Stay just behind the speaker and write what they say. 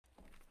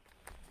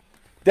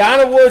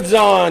Donna Wood's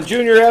on.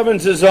 Junior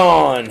Evans is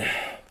on.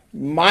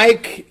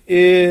 Mike,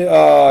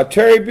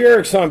 Terry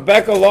Burrick's on.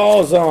 Becca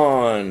Law's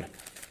on.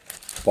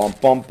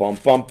 Bump, bump,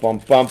 bump, bump,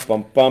 bump, bump,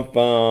 bump, bump,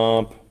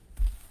 bump.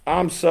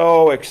 I'm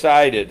so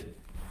excited.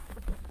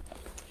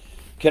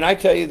 Can I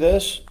tell you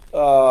this?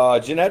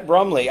 Jeanette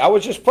Brumley. I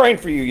was just praying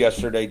for you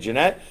yesterday,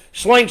 Jeanette.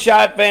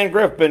 Slingshot Van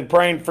Griff been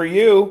praying for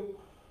you.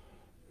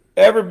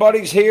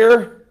 Everybody's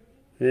here.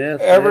 Yes.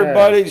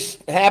 Everybody's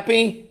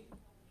happy.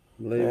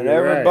 And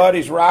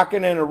everybody's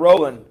rocking and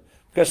rolling.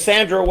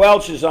 Cassandra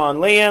Welch is on.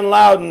 Leanne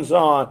Loudon's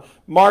on.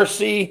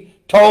 Marcy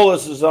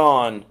Tolis is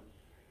on.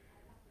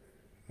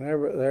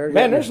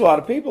 Man, there's a lot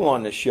of people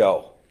on this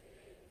show.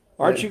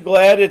 Aren't you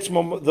glad it's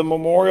the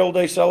Memorial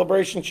Day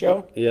celebration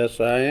show? Yes,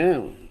 I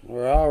am.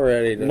 We're all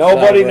ready to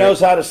Nobody celebrate. knows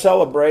how to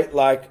celebrate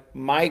like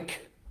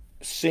Mike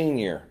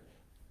Sr.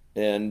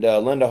 And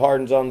Linda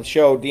Harden's on the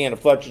show. Deanna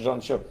Fletcher's on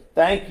the show.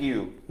 Thank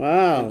you.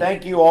 Wow. And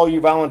thank you, all you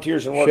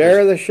volunteers and workers.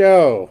 Share the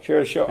show. Share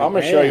the show. I'm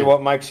going to show you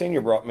what Mike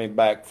Sr. brought me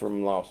back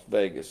from Las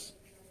Vegas.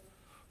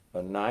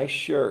 A nice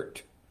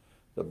shirt.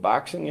 The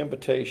Boxing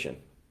Invitational.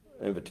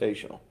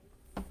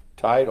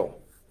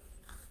 Title.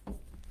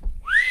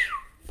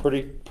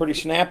 Pretty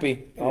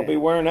snappy. I'll be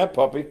wearing that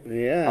puppy.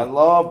 Yeah. I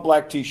love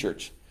black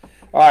T-shirts.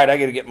 All right, I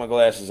got to get my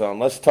glasses on.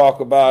 Let's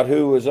talk about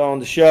who is on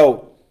the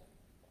show.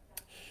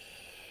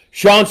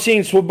 Sean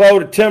Seen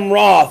Swoboda, Tim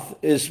Roth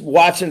is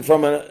watching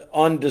from an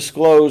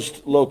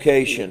undisclosed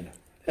location.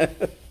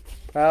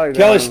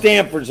 Kelly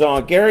Stanford's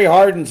on. Gary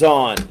Harden's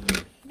on.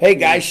 Hey,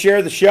 guys,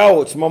 share the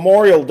show. It's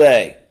Memorial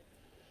Day.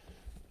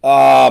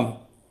 And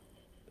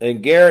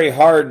Gary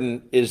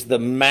Harden is the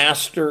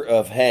master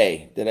of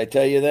hay. Did I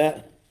tell you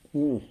that?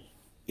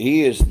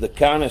 He is the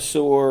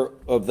connoisseur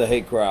of the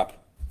hay crop.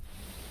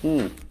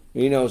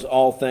 He knows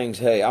all things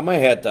hay. I might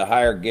have to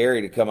hire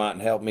Gary to come out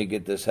and help me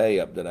get this hay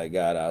up that I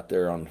got out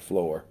there on the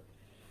floor.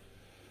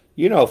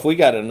 You know, if we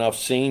got enough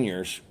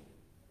seniors,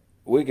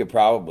 we could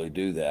probably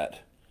do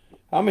that.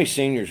 How many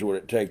seniors would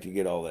it take to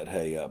get all that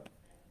hay up?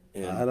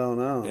 I don't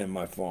know. In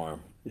my farm.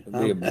 It'd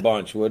be a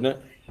bunch, wouldn't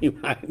it? You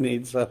might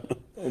need some.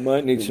 We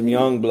might need some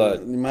young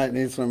blood. You might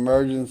need some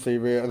emergency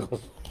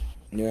vehicles.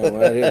 Yeah,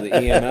 right here, the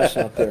EMS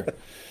out there.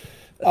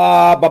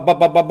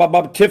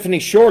 Tiffany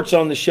Short's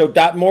on the show.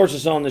 Dot Morse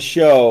is on the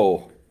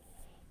show.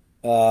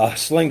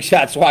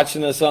 Slingshot's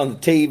watching us on the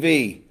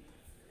TV.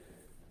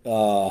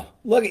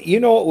 Look, you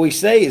know what we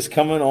say is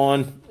coming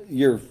on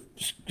your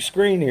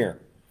screen here.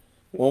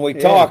 When we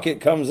talk,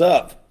 it comes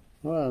up.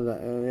 Well,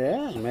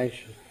 yeah, makes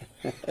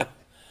you.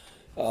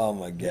 Oh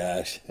my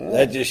gosh,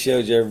 that just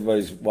shows you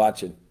everybody's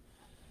watching.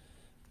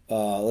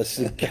 Let's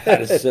see.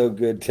 God, it's so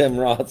good. Tim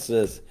Roth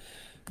says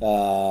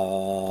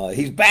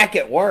he's back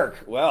at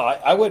work. Well,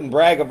 I wouldn't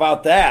brag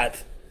about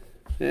that.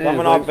 Yeah,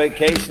 Coming off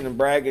vacation and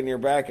bragging you're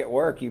back at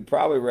work, you'd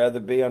probably rather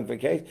be on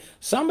vacation.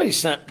 Somebody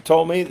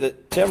told me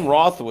that Tim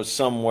Roth was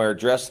somewhere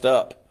dressed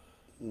up.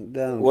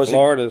 Down in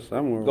Florida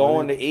somewhere.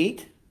 Going to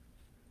eat?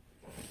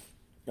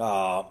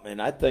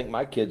 And I think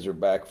my kids are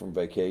back from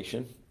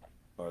vacation,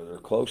 or they're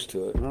close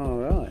to it. Oh,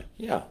 really?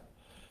 Yeah.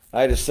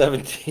 I had a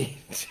 17.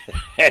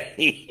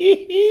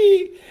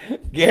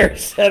 Gary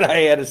said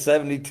I had a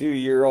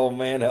 72-year-old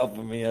man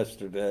helping me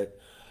yesterday.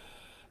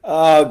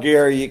 Oh,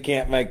 Gary, you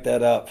can't make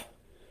that up.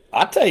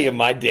 I'll tell you,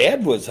 my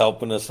dad was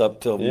helping us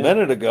up till a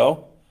minute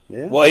ago.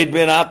 Yeah. Well, he'd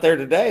been out there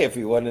today if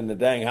he wasn't in the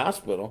dang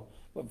hospital.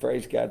 But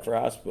praise God for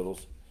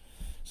hospitals.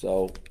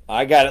 So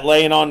I got it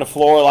laying on the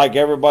floor like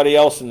everybody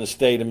else in the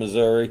state of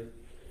Missouri.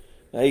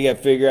 Now you got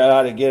to figure out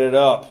how to get it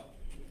up.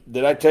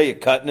 Did I tell you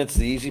cutting it's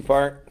the easy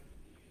part?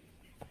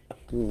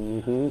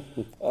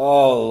 Mm-hmm.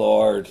 Oh,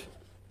 Lord.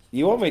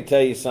 You want me to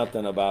tell you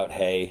something about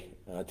hay?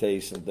 I'll tell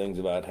you some things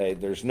about hay.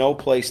 There's no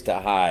place to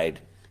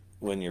hide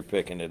when you're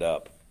picking it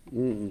up.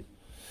 Mm-mm.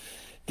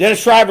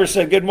 Dennis Schreiber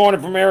said, good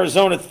morning from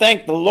Arizona.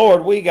 Thank the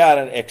Lord we got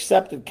an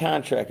accepted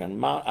contract on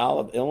Mount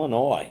Olive,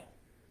 Illinois.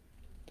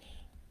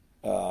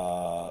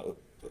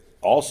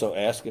 Also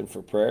asking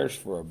for prayers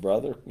for a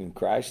brother in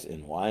Christ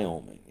in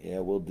Wyoming. Yeah,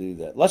 we'll do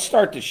that. Let's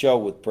start the show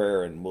with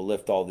prayer, and we'll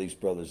lift all these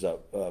brothers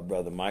up.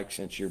 Brother Mike,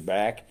 since you're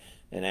back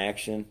in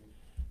action,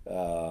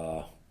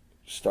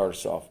 start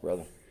us off,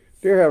 brother.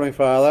 Dear Heavenly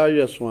Father, I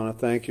just want to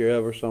thank you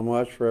ever so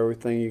much for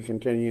everything you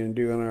continue to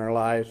do in our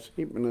lives,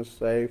 keeping us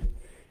safe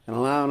and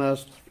allowing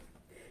us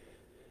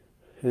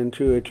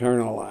into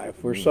eternal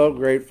life. We're so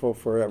grateful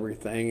for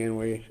everything, and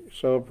we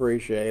so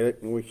appreciate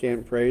it, and we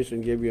can't praise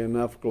and give you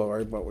enough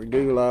glory, but we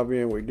do love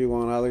you, and we do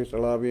want others to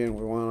love you, and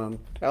we want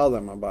to tell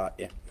them about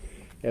you.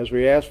 As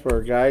we ask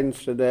for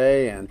guidance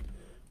today and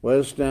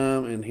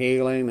wisdom and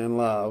healing and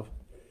love,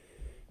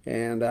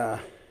 and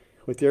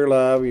with your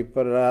love, you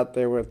put it out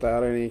there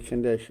without any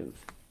conditions.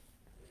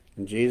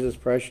 In Jesus'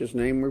 precious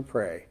name we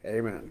pray.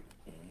 Amen.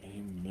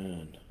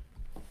 Amen.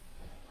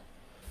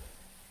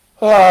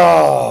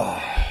 Oh,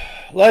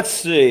 let's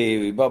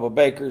see. Bubba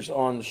Baker's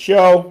on the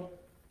show.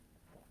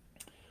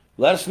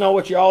 Let us know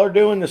what y'all are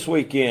doing this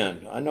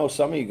weekend. I know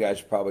some of you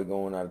guys are probably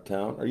going out of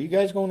town. Are you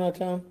guys going out of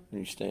town? Or are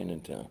you staying in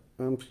town?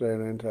 I'm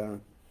staying in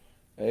town.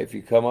 Hey, if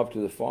you come up to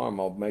the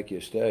farm, I'll make you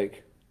a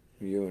steak.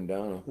 You and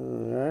Donna.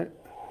 All right.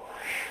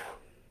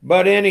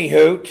 But any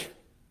hoot.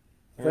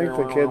 I think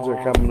the kids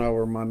are coming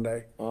over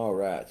Monday. All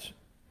right.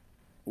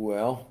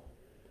 Well.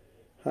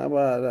 How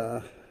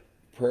about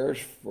prayers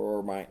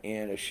for my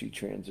aunt as she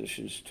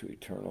transitions to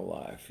eternal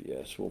life?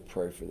 Yes, we'll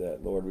pray for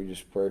that. Lord, we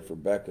just pray for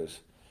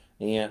Becca's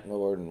aunt,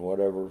 Lord, in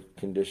whatever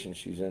condition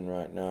she's in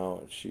right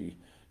now. She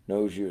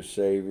knows you as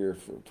Savior.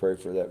 Pray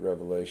for that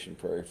revelation.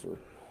 Pray for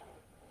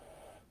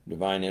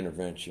divine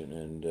intervention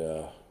and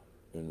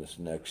in this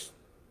next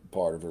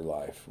part of her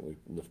life. We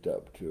lift her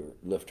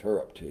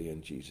up to you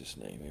in Jesus'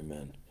 name.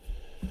 Amen.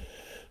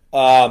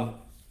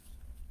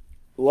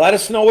 Let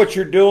us know what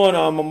you're doing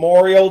on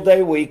Memorial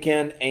Day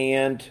weekend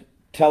and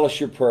tell us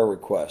your prayer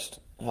request.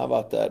 How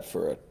about that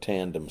for a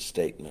tandem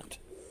statement?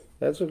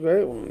 That's a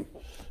great one.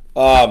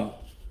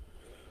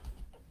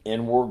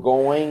 And we're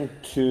going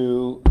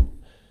to,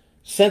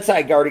 since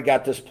I already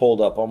got this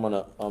pulled up, I'm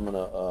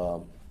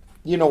gonna.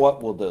 You know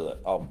what? We'll do it.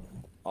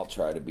 I'll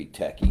try to be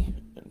techie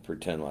and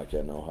pretend like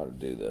I know how to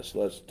do this.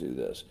 Let's do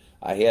this.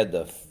 I had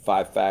the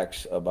 5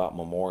 facts about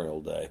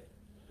Memorial Day.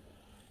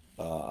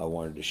 I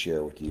wanted to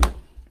share with you.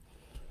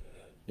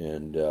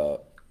 And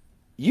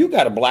you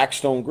got a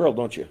Blackstone grill,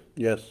 don't you?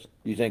 Yes.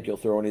 You think you'll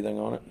throw anything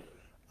on it?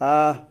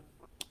 I'm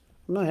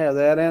gonna have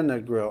that and the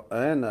grill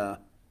and the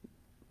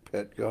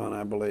pit going,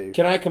 I believe.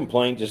 Can I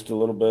complain just a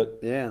little bit?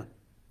 Yeah.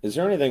 Is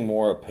there anything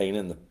more a pain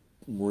in the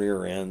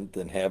rear end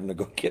than having to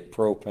go get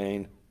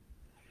propane?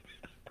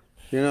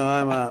 You know,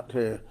 I'm out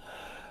too.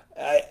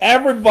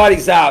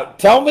 Everybody's out.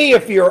 Tell me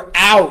if you're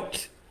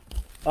out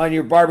on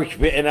your barbecue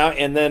pit,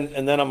 and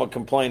then I'm gonna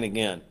complain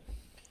again.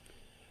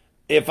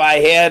 If I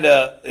had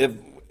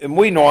and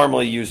we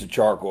normally use a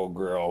charcoal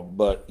grill,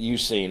 but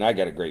you've seen I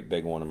got a great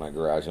big one in my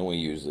garage, and we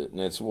use it, and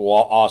it's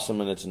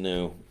awesome, and it's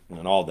new,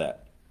 and all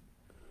that.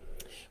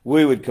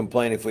 We would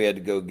complain if we had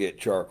to go get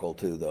charcoal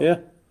too,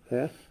 though.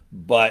 Yeah.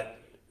 But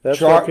that's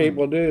what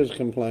people do is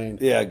complain.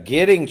 Yeah,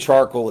 getting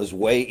charcoal is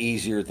way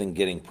easier than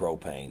getting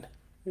propane.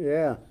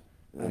 Yeah.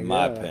 In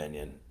my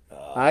opinion.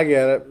 I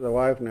get it. The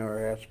wife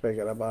never has to pick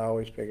it up. I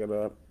always pick it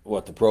up.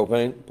 What, the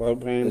propane?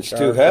 Propane, it's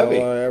too heavy.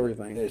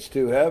 Everything. It's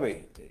too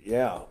heavy.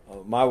 Yeah.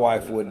 My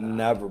wife would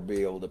never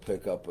be able to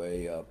pick up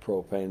a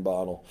propane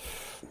bottle.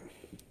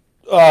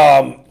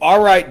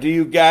 All right. Do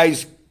you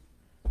guys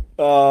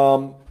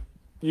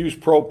use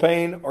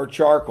propane or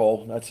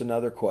charcoal? That's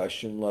another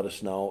question. Let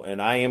us know.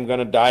 And I am going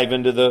to dive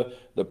into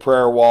the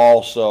prayer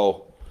wall,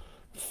 so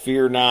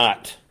fear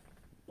not.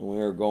 We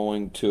are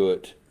going to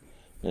it.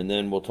 And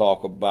then we'll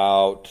talk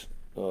about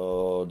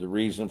the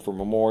reason for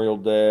Memorial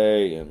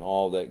Day and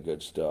all that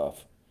good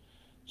stuff.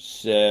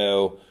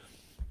 So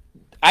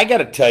I got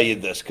to tell you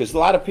this because a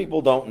lot of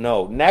people don't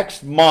know.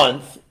 Next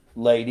month,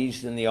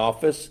 ladies in the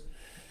office,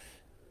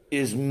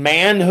 is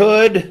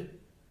manhood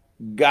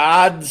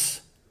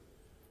God's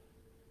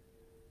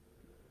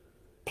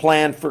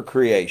plan for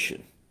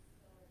creation.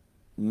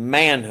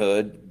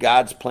 Manhood,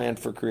 God's plan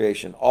for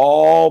creation.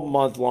 All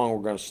month long,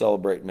 we're going to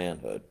celebrate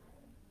manhood.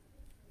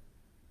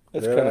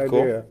 That's kind of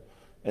cool.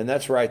 And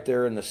that's right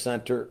there in the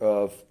center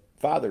of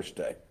Father's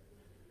Day.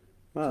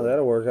 Well,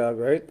 that'll work out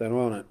great then,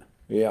 won't it?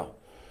 Yeah.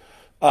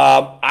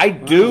 I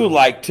do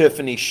like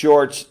Tiffany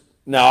shorts.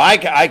 Now,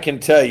 I can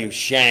tell you,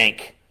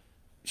 Shank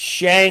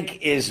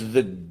is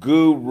the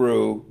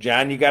guru,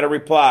 John, you got to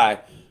reply,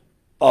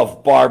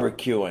 of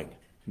barbecuing.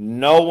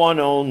 No one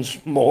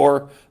owns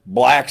more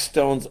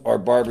Blackstones or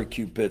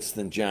barbecue pits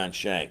than John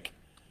Shank.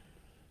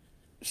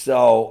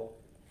 So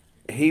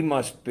he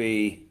must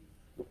be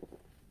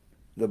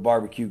the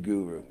barbecue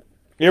guru.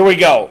 Here we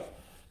go.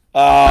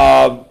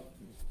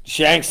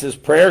 Shank says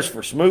prayers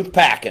for smooth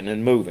packing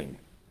and moving.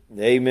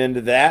 Amen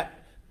to that.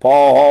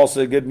 Paul Hall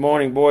said, good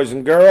morning, boys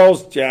and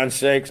girls. John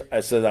Shanks,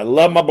 I said, I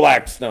love my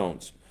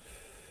Blackstones.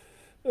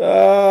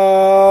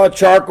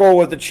 Charcoal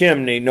with a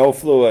chimney, no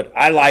fluid.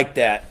 I like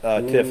that,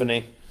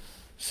 Tiffany.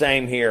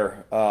 Same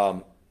here.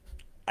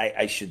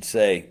 I should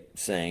say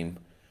same.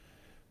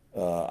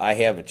 I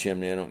have a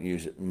chimney. I don't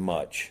use it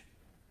much.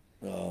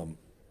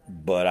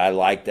 But I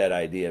like that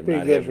idea of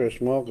not having... for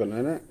smoking,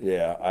 isn't it?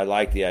 Yeah, I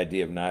like the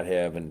idea of not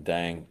having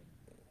dang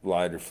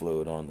lighter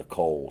fluid on the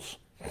coals.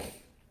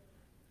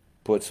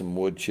 Put some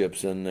wood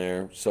chips in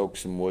there, soak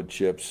some wood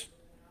chips,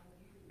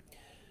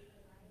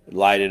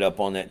 light it up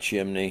on that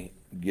chimney,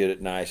 get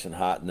it nice and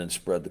hot, and then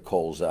spread the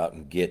coals out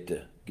and get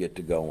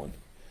to going.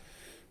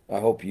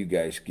 I hope you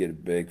guys get a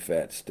big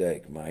fat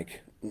steak,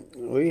 Mike.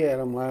 We had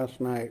them last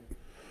night.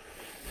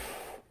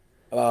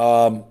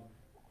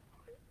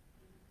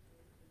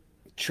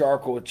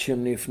 Charcoal with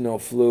chimney, no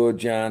fluid.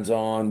 John's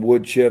on.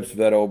 Wood chips,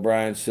 Vet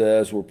O'Brien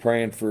says. We're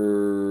praying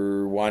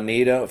for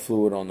Juanita,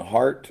 fluid on the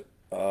heart.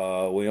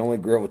 We only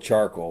grill with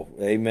charcoal.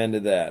 Amen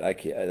to that.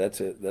 That's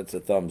a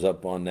thumbs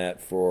up on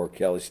that for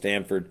Kelly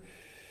Stanford.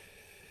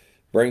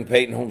 Bring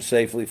Peyton home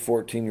safely.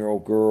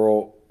 14-year-old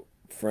girl,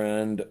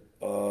 friend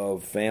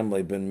of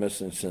family, been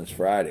missing since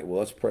Friday. Well,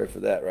 let's pray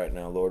for that right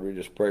now, Lord. We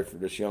just pray for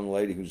this young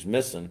lady who's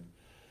missing.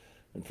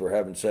 And for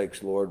heaven's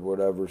sakes, Lord,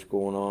 whatever's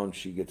going on,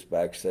 she gets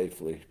back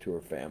safely to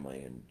her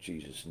family. In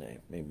Jesus'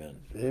 name,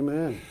 amen.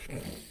 Amen.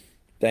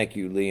 Thank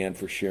you, Leanne,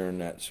 for sharing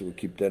that. So we'll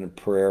keep that in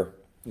prayer.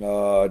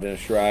 Dennis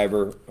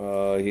Shriver,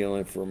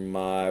 healing from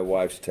my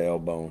wife's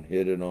tailbone.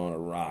 Hit it on a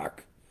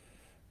rock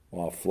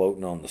while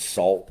floating on the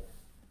salt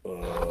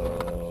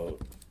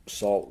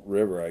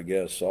river, I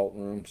guess. Salt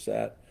room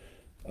sat.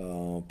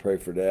 Pray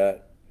for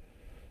that.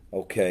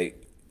 Okay.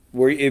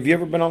 Have you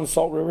ever been on the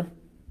Salt River,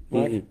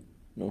 Mike?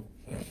 No.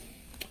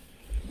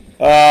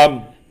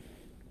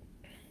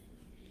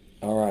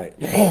 All right.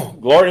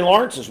 Glory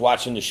Lawrence is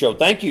watching the show.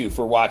 Thank you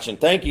for watching.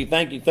 Thank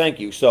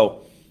you.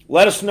 So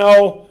let us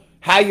know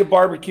how you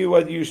barbecue,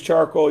 whether you use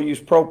charcoal, use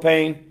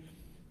propane.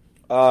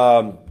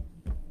 And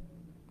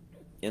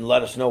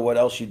let us know what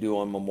else you do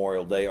on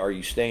Memorial Day. Are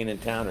you staying in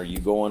town? Or are you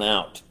going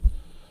out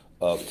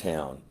of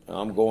town?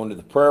 I'm going to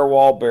the prayer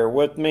wall. Bear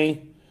with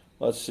me.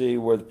 Let's see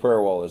where the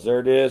prayer wall is. There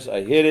it is.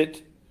 I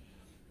hit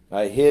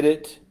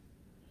it.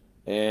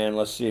 And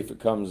let's see if it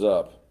comes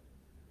up.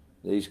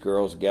 These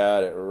girls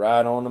got it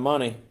right on the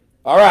money.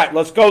 All right,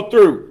 let's go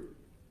through.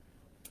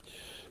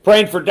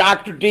 Praying for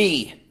Dr.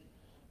 D.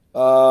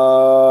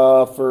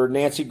 For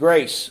Nancy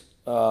Grace.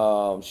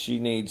 She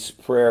needs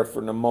prayer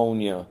for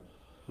pneumonia.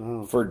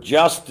 Oh. For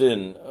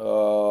Justin,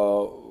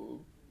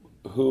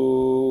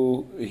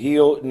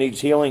 who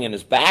needs healing in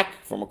his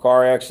back from a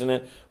car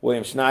accident.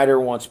 William Snyder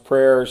wants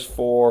prayers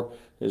for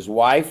his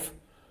wife.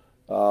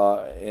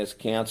 Has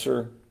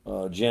cancer.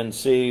 Jen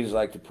C's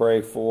like to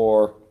pray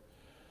for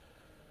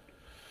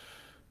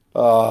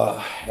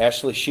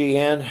Ashley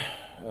Sheehan.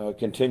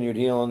 Continued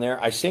healing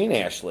there. I seen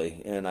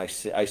Ashley, and I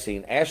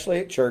seen Ashley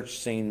at church.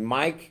 Seen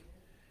Mike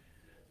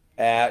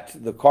at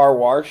the car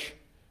wash,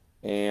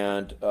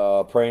 and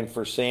praying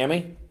for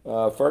Sammy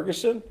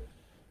Ferguson,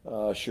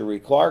 Cherie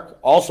Clark.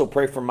 Also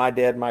pray for my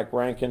dad, Mike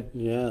Rankin.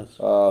 Yes.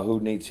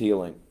 Who needs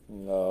healing.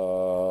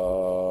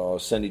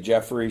 Cindy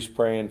Jeffries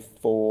praying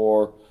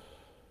for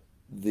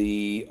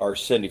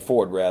Cindy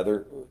Ford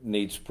rather,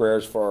 needs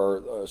prayers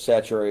for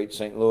Saturate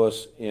St.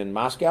 Louis in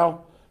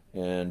Moscow.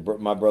 And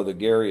my brother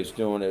Gary is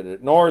doing it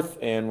at North,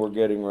 and we're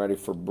getting ready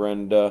for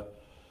Brenda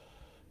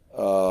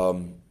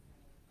and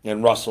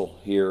Russell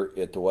here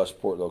at the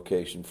Westport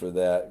location for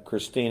that.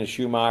 Christina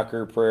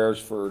Schumacher, prayers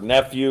for her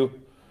nephew.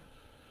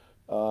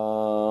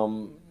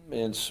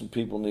 And some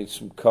people need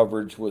some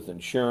coverage with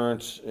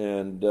insurance.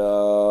 And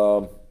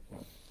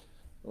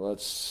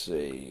let's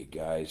see,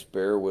 guys,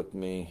 bear with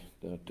me.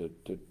 Bear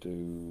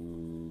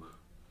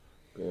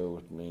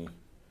with me.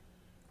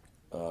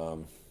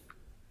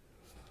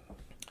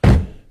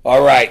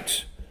 All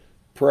right.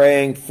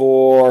 Praying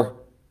for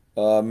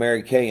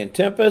Mary Kay and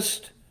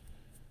Tempest.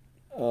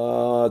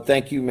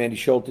 Thank you, Mandy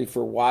Schulte,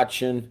 for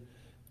watching.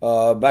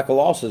 Becca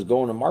Law says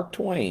going to Mark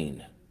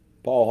Twain.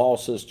 Paul Hall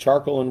says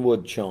charcoal and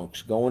wood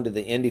chunks going to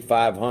the Indy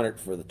 500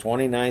 for the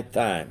 29th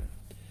time.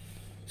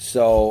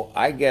 So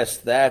I guess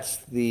that's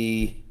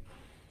the...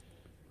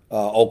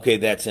 okay,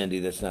 that's Indy.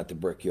 That's not the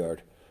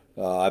Brickyard.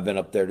 I've been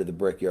up there to the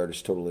Brickyard.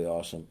 It's totally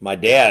awesome. My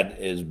dad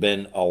has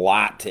been a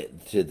lot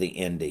to the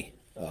Indy.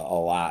 A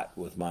lot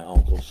with my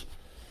uncles.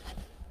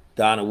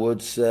 Donna Wood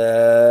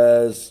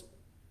says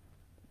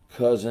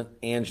cousin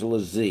Angela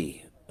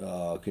Z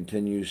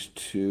continues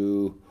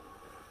to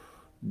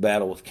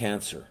battle with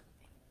cancer.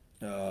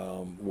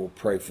 We'll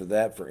pray for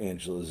that for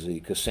Angela Z.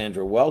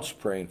 Cassandra Welch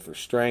praying for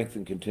strength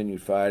and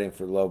continued fighting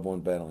for loved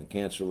one battling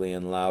cancer.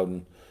 Leanne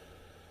Loudon.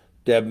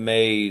 Deb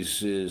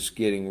Mays is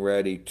getting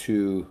ready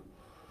to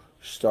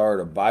start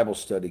a Bible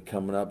study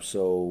coming up,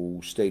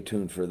 so stay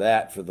tuned for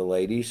that for the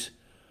ladies.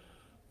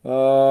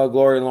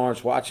 Gloria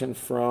Lawrence watching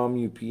from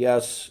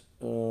UPS.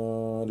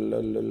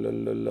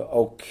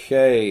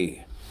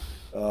 Okay.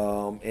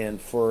 And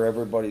for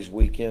everybody's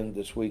weekend,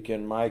 this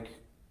weekend, Mike,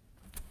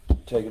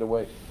 take it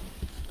away.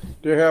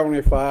 Dear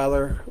Heavenly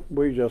Father,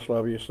 we just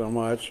love you so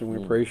much, and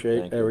we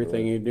appreciate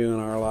everything you do in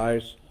our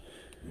lives.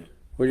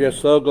 We're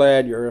just so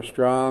glad you're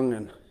strong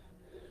and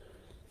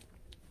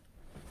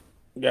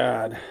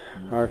God,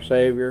 our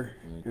Savior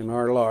and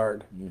our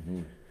Lord.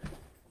 Mm-hmm.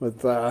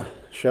 With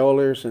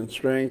shoulders and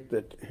strength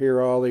that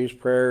hear all these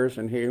prayers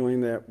and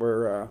healing that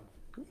we're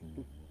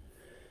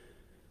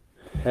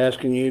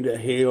asking you to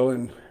heal,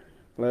 and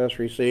let us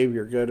receive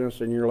your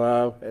goodness and your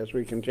love as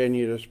we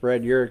continue to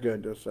spread your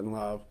goodness and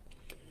love.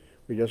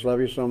 We just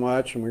love you so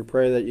much, and we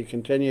pray that you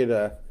continue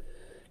to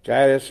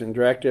guide us and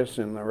direct us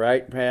in the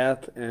right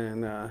path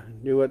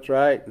and do what's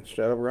right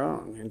instead of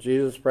wrong. In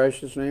Jesus'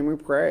 precious name we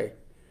pray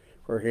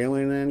for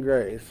healing and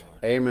grace.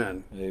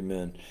 Amen.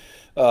 Amen.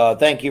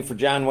 Thank you for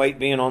John Waite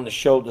being on the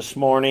show this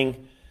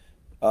morning.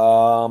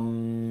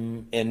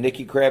 And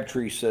Nikki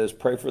Crabtree says,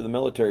 pray for the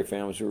military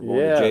families who are going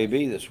to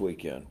JB this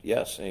weekend.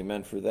 Yes,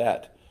 amen for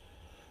that.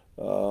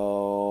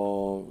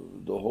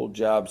 The whole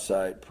job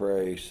site,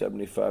 pray.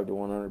 75 to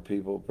 100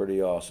 people,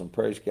 pretty awesome.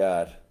 Praise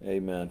God.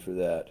 Amen for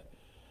that.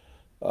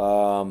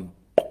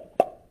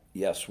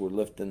 Yes, we're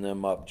lifting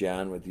them up,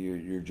 John, with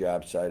your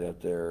job site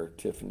up there.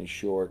 Tiffany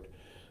Short.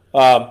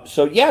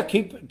 So, yeah,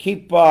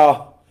 keep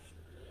all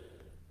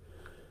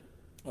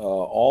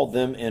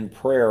them in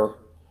prayer,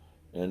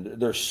 and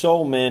there's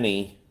so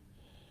many.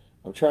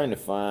 I'm trying to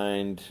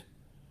find.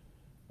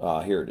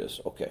 Here it is.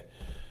 Okay,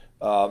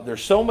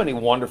 There's so many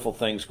wonderful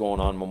things going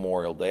on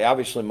Memorial Day.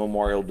 Obviously,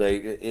 Memorial Day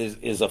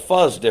is a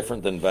fuzz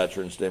different than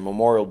Veterans Day.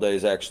 Memorial Day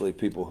is actually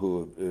people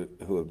who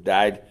have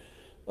died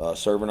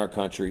serving our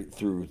country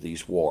through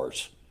these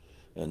wars,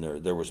 and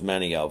there was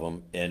many of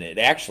them. And it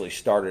actually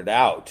started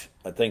out,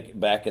 I think,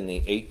 back in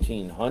the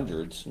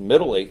 1800s,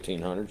 middle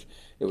 1800s.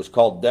 It was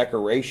called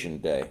Decoration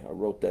Day. I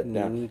wrote that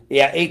down.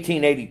 Yeah,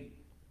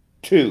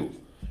 1882.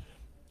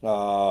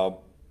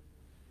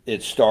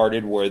 It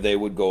started where they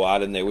would go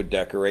out and they would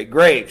decorate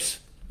graves,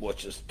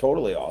 which is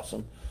totally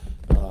awesome,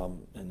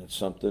 and it's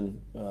something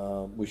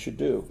we should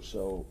do.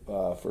 So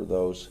for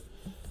those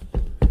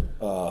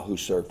who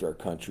served our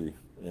country,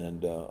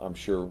 and I'm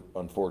sure,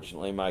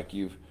 unfortunately, Mike,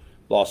 you've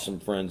lost some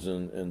friends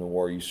in the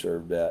war you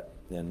served at,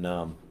 and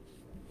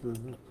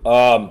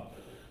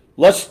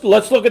let's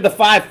look at the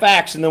 5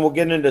 facts, and then we'll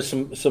get into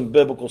some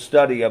biblical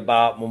study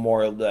about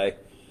Memorial Day.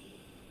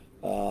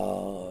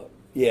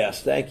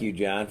 Yes, thank you,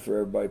 John,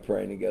 for everybody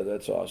praying together.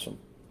 That's awesome.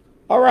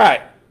 All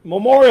right.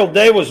 Memorial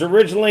Day was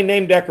originally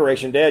named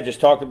Decoration Day. I just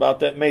talked about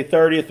that. May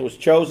 30th was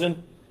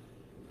chosen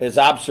as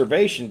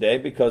Observation Day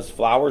because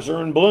flowers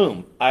are in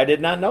bloom. I did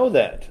not know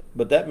that,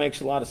 but that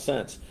makes a lot of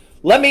sense.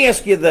 Let me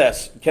ask you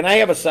this. Can I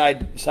have a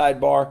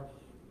sidebar?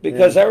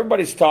 Because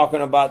everybody's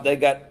talking about they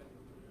got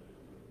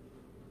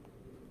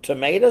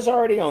tomatoes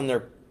already on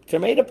their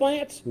tomato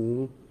plants?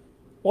 Mm-hmm.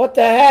 What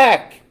the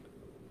heck?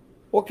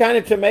 What kind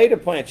of tomato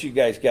plants you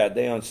guys got?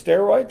 They on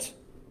steroids?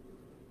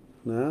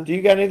 No. Do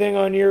you got anything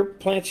on your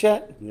plants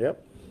yet?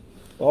 Yep.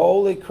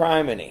 Holy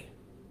criminy.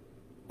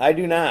 I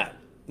do not.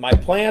 My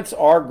plants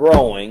are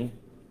growing.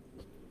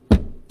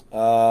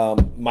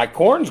 My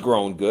corn's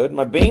growing good.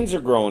 My beans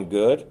are growing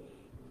good.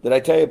 Did I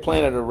tell you I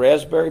planted a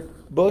raspberry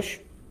bush?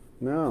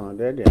 No,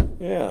 did you?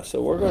 Yeah,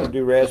 so we're going to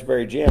do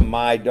raspberry jam.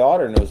 My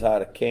daughter knows how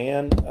to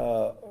can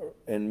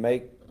and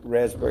make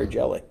raspberry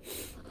jelly.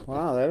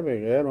 Wow, that'd be a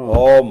good one.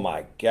 Oh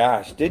my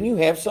gosh! Didn't you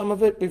have some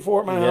of it before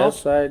at my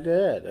house? Yes, I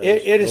did.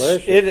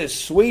 It is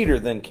sweeter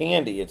than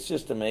candy. It's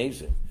just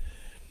amazing.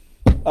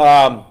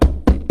 I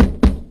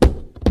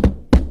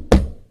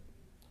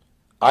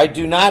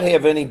do not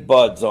have any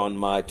buds on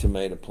my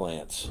tomato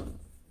plants.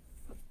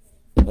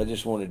 I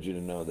just wanted you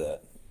to know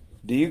that.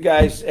 Do you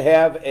guys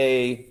have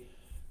a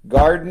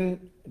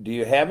garden? Do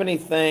you have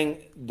anything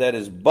that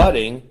is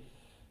budding?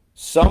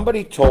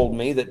 Somebody told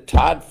me that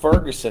Todd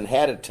Ferguson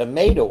had a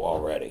tomato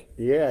already.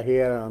 Yeah, he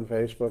had it on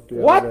Facebook the other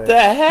day. What the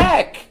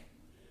heck?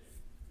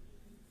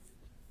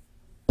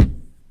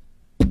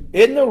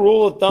 Isn't the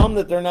rule of thumb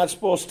that they're not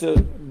supposed to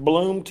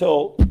bloom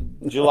till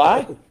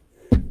July?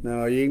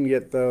 No, you can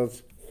get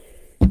those.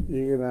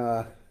 You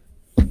can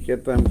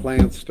get them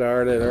plants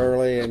started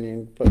early, and you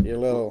can put your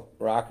little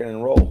rocking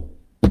and roll.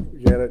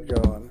 Get it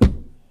going.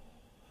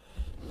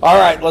 All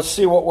right, let's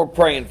see what we're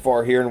praying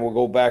for here, and we'll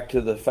go back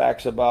to the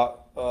facts about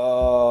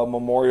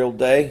Memorial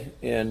Day,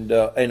 and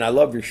I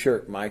love your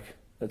shirt, Mike.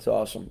 That's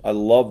awesome. I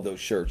love those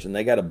shirts, and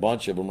they got a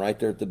bunch of them right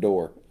there at the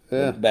door.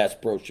 Yeah. Bass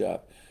Pro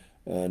Shop,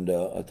 and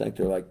I think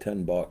they're like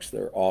 $10.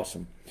 They're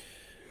awesome.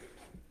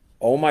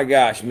 Oh my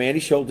gosh, Mandy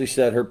Schulte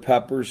said her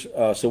peppers.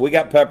 So we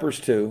got peppers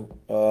too.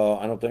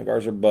 I don't think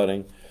ours are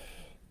budding,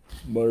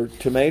 but our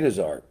tomatoes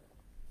are.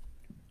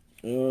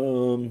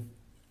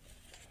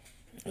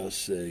 Let's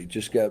see.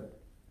 Just got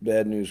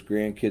bad news.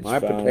 Grandkids my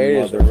found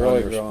potatoes mother are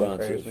really growing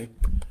unresponsive. crazy.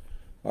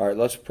 All right,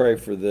 let's pray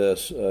for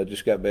this.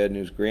 Just got bad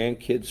news.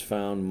 Grandkids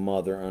found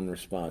mother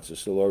unresponsive.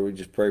 So, Lord, we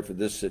just pray for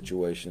this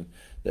situation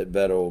that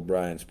Beto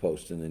O'Brien's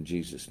posting in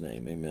Jesus'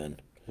 name. Amen.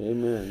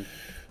 Amen.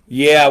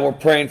 Yeah, we're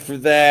praying for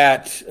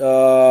that.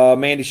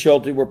 Mandy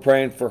Schulte, we're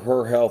praying for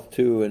her health,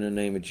 too, in the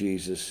name of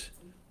Jesus.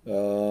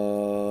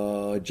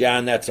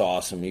 John, that's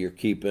awesome. You're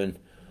keeping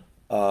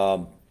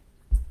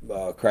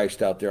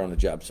Christ out there on the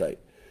job site.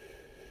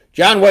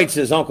 John White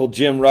says, Uncle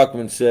Jim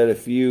Ruckman said,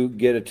 if you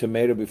get a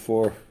tomato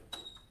before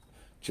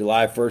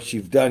July 1st,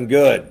 you've done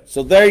good.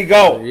 So there you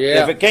go.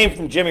 Yeah. If it came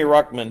from Jimmy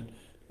Ruckman,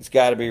 it's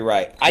got to be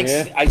right.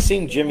 I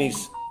seen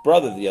Jimmy's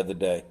brother the other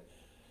day.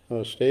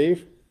 Oh,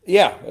 Steve?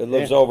 Yeah, it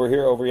lives over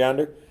here, over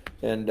yonder.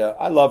 And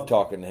I love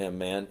talking to him,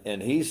 man. And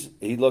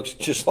he looks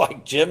just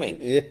like Jimmy.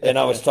 Yeah. And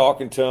I was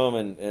talking to him,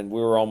 and we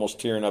were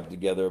almost tearing up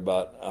together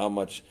about how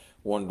much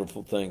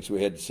wonderful things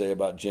we had to say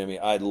about Jimmy.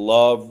 I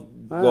love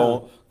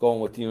going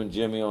with you and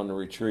Jimmy on the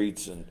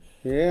retreats. And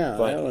yeah,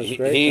 that was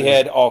great. He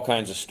had all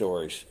kinds of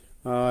stories.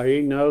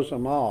 He knows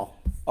them all.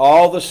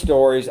 All the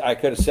stories. I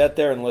could have sat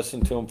there and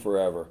listened to him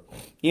forever.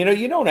 You know,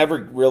 you don't ever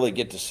really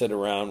get to sit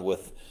around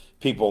with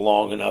people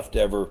long enough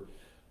to ever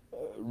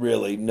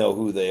really know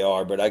who they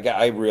are. But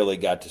I really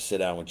got to sit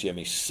down with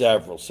Jimmy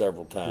several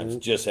times. Mm-hmm.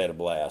 Just had a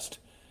blast.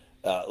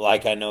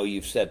 Like I know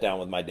you've sat down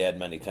with my dad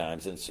many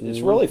times. It's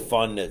really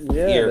fun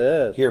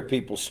to hear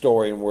people's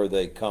story and where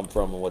they come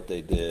from and what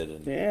they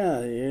did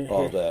and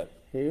all that.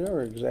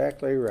 You're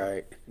exactly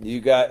right.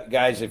 You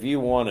guys, if you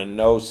want to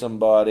know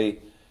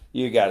somebody,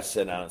 you got to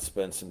sit down and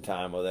spend some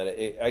time with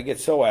it. I get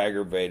so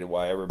aggravated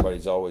why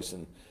everybody's always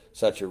in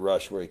such a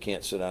rush where you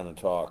can't sit down and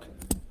talk.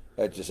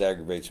 That just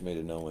aggravates me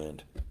to no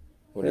end.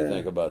 What do you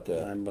think about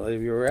that? I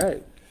believe you're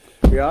right.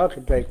 We all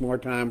could take more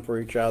time for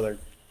each other.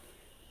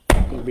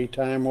 It'd be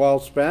time well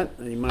spent,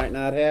 and you might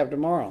not have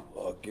tomorrow.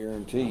 Well, I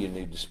guarantee you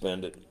need to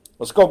spend it.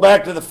 Let's go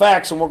back to the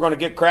facts, and we're going to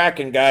get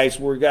cracking, guys.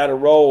 We got to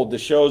roll. The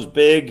show's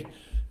big,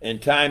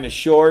 and time is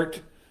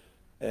short.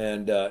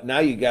 And now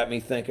you got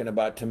me thinking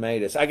about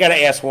tomatoes. I got to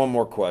ask one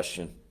more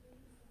question.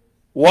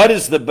 What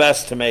is the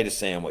best tomato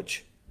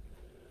sandwich?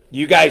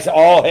 You guys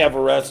all have a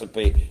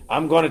recipe.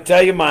 I'm going to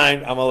tell you mine.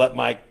 I'm going to let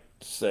Mike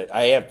say.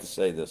 I have to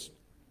say this.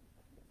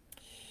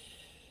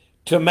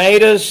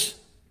 Tomatoes,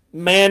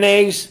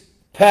 mayonnaise,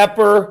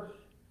 pepper,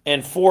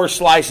 and 4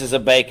 slices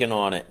of bacon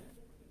on it.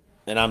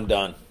 And I'm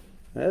done.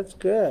 That's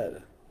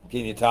good.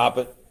 Can you top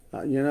it?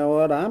 You know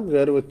what? I'm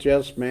good with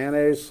just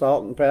mayonnaise,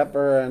 salt and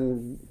pepper,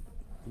 and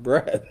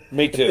bread.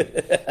 Me too.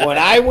 When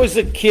I was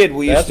a kid,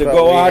 we used to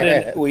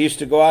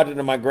go out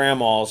into my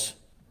grandma's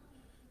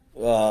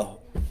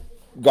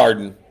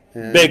garden,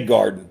 big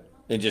garden,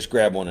 and just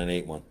grab one and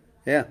eat one.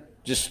 Yeah.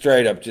 Just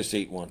straight up, just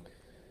eat one.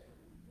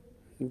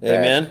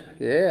 Amen.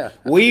 Yeah.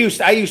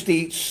 I used to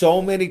eat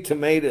so many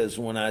tomatoes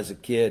when I was a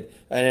kid.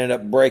 I ended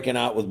up breaking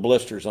out with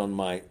blisters on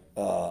my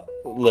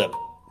lip.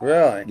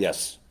 Really?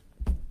 Yes.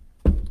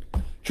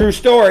 True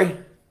story.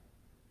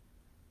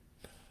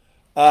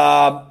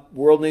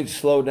 World needs to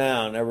slow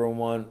down.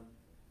 Everyone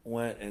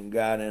went and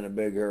got in a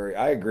big hurry.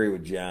 I agree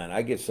with John.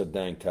 I get so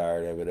dang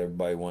tired of it.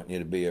 Everybody wanting you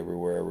to be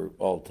everywhere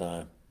all the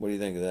time. What do you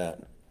think of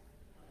that,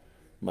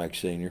 Mike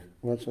Sr.?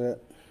 What's that?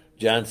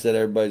 John said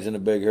everybody's in a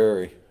big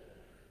hurry.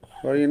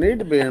 Well, you need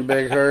to be in a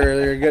big hurry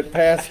or you get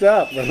passed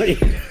up. You're right.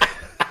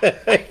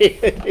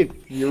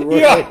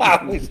 Yeah,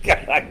 always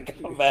gotta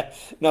come back.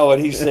 No, what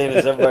he's saying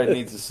is everybody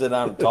needs to sit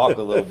down and talk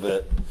a little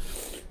bit.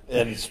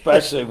 And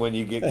especially when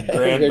you get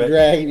You're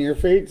dragging your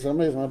feet.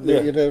 Somebody's going to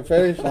beat you to the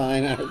finish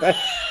line.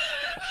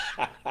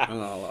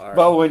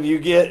 But when you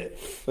get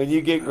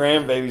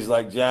grandbabies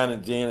like John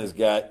and Jana's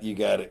got, you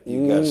got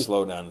to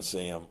slow down and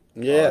see them.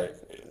 Yeah. Right.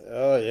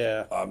 Oh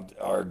yeah.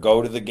 Or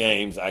go to the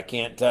games. I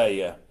can't tell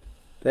you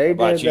They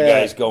about did you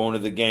that. guys going to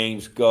the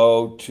games.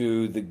 Go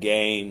to the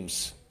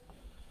games.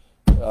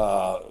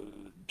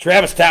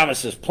 Travis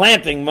Thomas is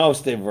planting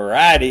most a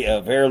variety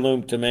of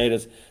heirloom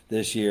tomatoes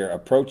this year,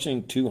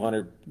 approaching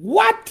 200.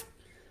 What?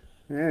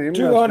 Yeah,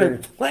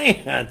 200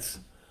 plants.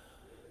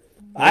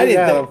 I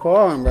didn't got a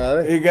farm,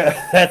 brother.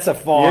 That's a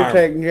farm. You're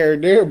taking care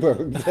of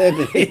Dearborn,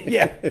 isn't he?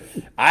 Yeah.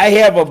 I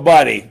have a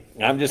buddy.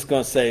 I'm just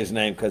going to say his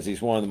name because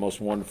he's one of the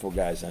most wonderful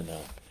guys I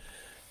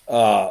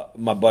know.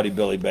 My buddy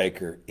Billy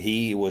Baker.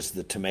 He was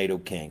the tomato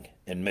king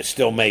and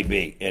still may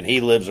be. And he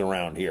lives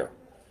around here.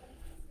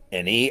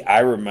 And I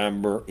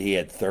remember he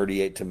had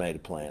 38 tomato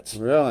plants.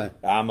 Really?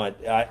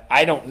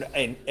 I don't,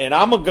 and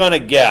I'm going to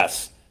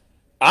guess.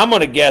 I'm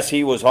going to guess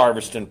he was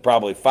harvesting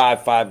probably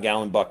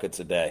 5-gallon buckets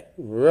a day.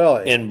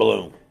 Really? In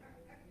bloom.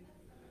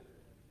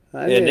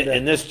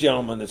 And this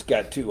gentleman that's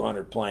got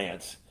 200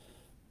 plants,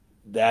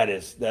 that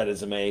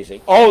is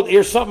amazing. Oh,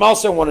 here's something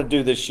else I want to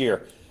do this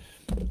year.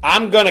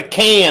 I'm going to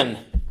can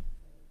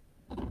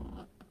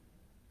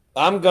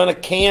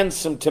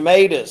some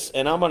tomatoes,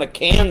 and I'm going to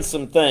can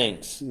some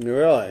things.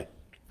 Really?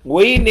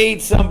 We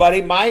need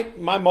somebody. My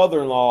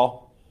mother-in-law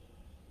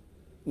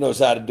knows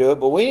how to do it,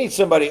 but we need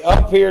somebody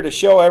up here to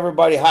show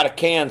everybody how to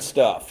can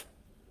stuff.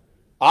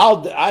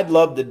 I'd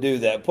love to do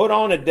that. Put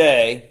on a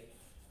day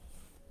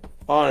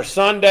on a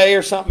Sunday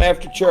or something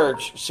after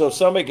church so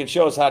somebody can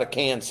show us how to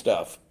can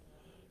stuff.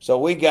 So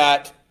we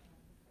got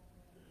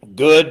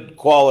good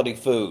quality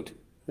food.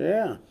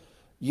 Yeah.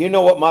 You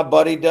know what my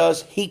buddy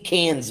does? He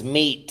cans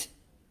meat.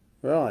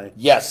 Really?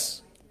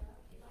 Yes.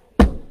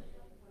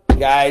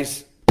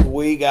 Guys,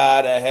 we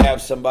got to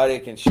have somebody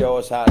that can show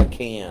us how to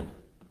can.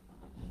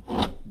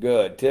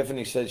 Good.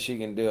 Tiffany said she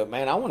can do it.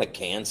 Man, I want to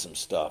can some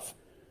stuff.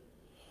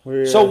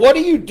 So what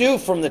do you do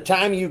from the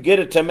time you get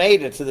a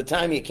tomato to the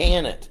time you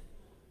can it?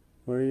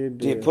 What do you do?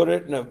 Do you put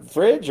it in a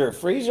fridge or a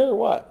freezer or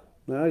what?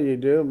 No, you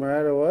do them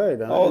right away,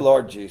 don't you? Oh,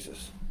 Lord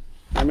Jesus.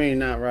 I mean,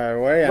 not right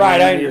away.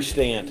 I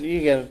understand. You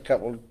get a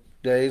couple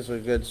days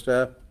of good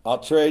stuff. I'll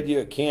trade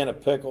you a can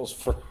of pickles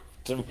for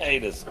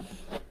tomatoes.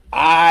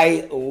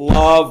 I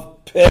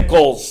love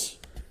pickles.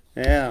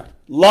 Yeah.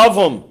 Love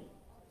them.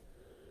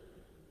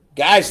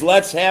 Guys,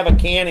 let's have a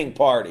canning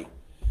party.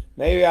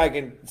 Maybe I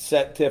can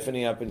set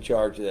Tiffany up in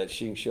charge of that.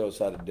 She can show us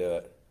how to do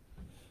it.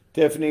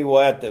 Tiffany,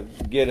 we'll have to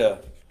get a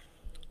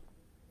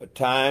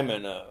time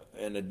and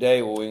a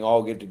day where we can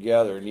all get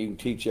together and you can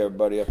teach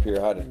everybody up here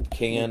how to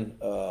can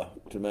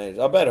tomatoes.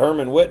 I bet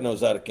Herman Witt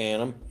knows how to can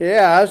them.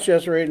 Yeah, I was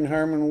just reading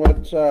Herman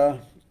Witt's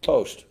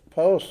post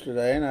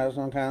today, and I was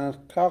going to kind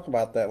of talk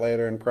about that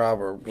later in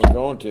Proverbs. We're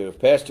going to. If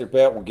Pastor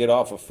Pat will get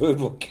off of food,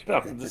 we'll get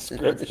off of the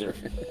scripture.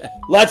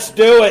 Let's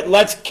do it.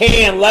 Let's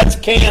can. Let's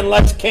can.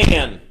 Let's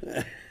can.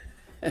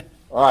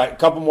 All right, a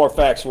couple more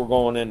facts. We're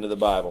going into the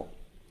Bible.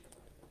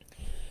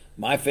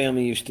 My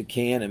family used to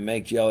can and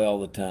make jelly all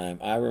the time.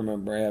 I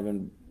remember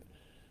having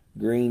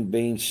green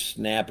bean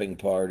snapping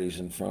parties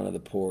in front of the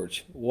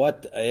porch.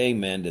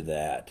 Amen to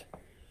that.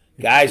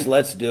 Guys,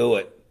 let's do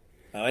it.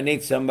 I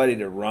need somebody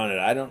to run it.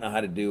 I don't know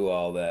how to do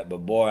all that,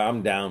 but boy,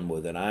 I'm down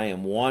with it. I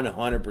am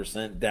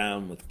 100%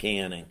 down with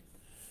canning.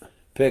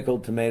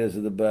 Pickled tomatoes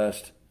are the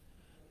best.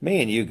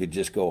 Me and you could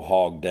just go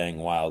hog dang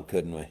wild,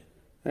 couldn't we?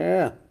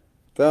 Yeah.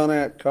 Throwing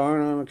that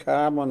corn on the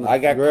cob on the I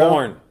got grill.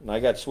 corn. I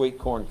got sweet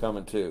corn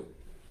coming too.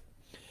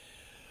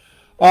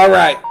 All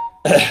right.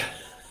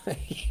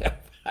 Yeah,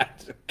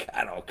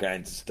 got all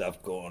kinds of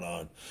stuff going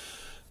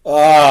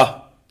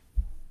on.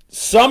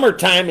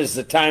 Summertime is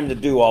the time to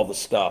do all the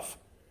stuff.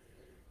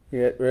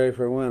 Get ready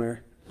for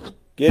winter.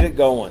 Get it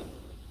going.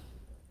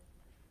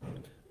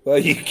 Well,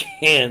 you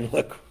can.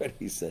 Look what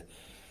he said.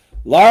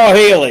 Laurel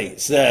Healy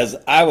says,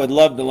 I would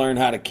love to learn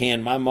how to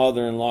can. My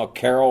mother-in-law,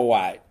 Carol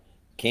White,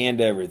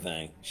 canned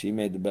everything. She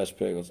made the best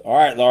pickles. All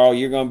right, Laurel,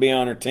 you're going to be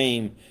on our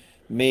team.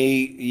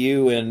 Me,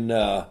 you,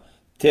 and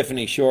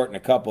Tiffany Short and a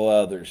couple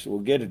others. We'll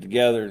get it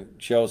together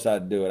and show us how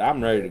to do it.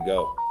 I'm ready to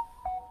go.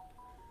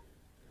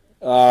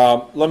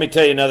 Let me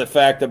tell you another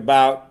fact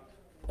about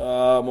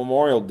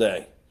Memorial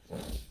Day.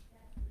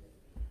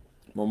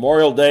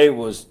 Memorial Day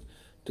was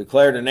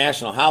declared a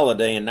national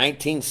holiday in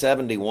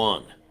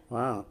 1971.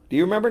 Wow. Do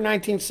you remember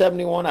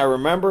 1971? I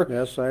remember.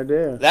 Yes, I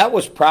do. That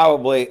was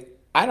probably,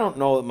 I don't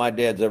know that my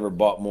dad's ever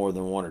bought more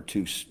than one or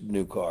two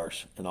new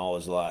cars in all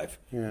his life.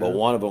 Yeah. But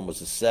one of them was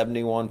a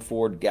 71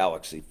 Ford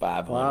Galaxy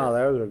 500. Wow,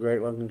 that was a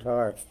great looking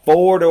car.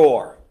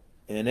 4-door.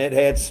 And it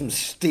had some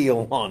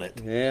steel on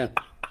it. Yeah.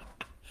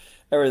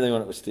 Everything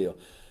on it was steel.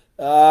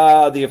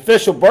 The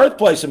official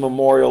birthplace of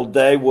Memorial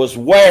Day was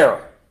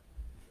where?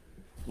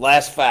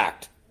 Last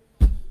fact.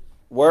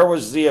 Where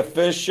was the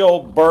official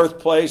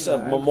birthplace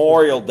of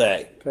Memorial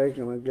Day?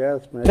 Taking a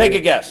guess, maybe. Take a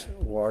guess.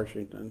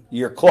 Washington.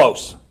 You're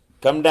close.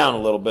 Come down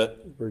a little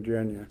bit.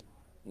 Virginia.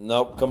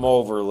 Nope, come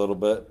over a little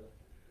bit.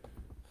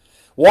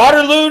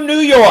 Waterloo,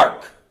 New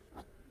York.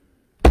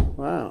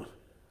 Wow.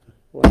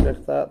 Wouldn't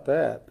have thought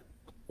that.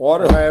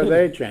 Waterloo. Why have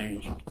they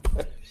changed?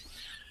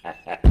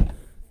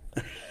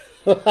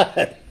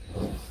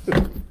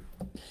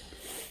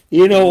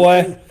 You know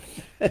what?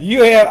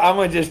 I'm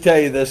going to just tell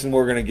you this, and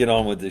we're going to get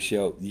on with the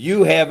show.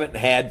 You haven't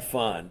had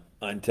fun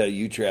until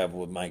you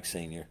travel with Mike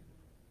Sr.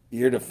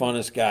 You're the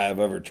funnest guy I've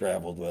ever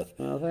traveled with.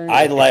 Well,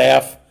 I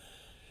laugh.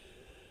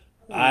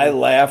 I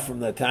laugh from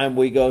the time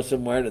we go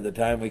somewhere to the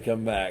time we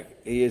come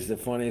back. He is the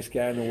funniest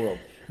guy in the world.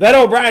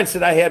 Beto O'Brien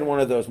said I had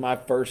one of those, my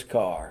first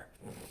car.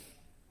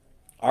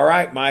 All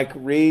right, Mike,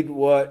 read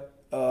what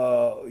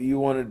you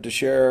wanted to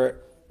share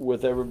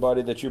with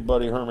everybody that your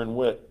buddy Herman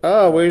Witt.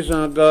 Oh, we're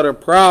going to go to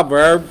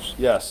Proverbs.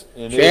 Yes.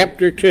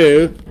 Chapter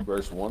 2.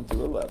 Verse 1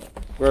 through 11.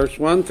 Verse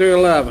 1 through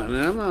 11.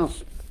 And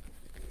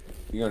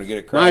You're going to get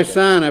it correct. my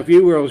son, if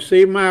you will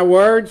receive my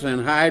words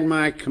and hide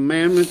my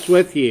commandments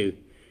with you.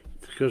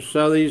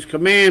 So these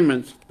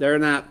commandments, they're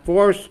not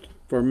forced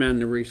for men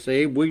to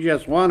receive. We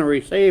just want to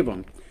receive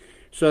them.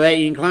 So that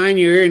you incline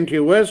your ear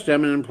into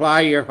wisdom and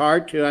apply your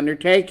heart to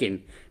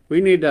undertaking.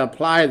 We need to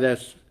apply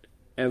this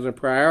as a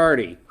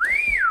priority.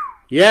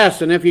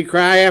 Yes, and if you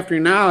cry after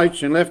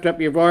knowledge and lift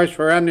up your voice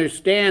for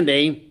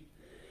understanding,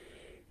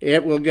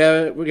 it will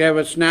give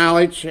us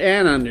knowledge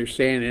and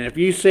understanding. If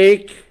you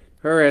seek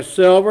her as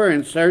silver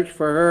and search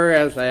for her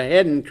as a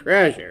hidden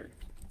treasure,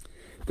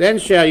 then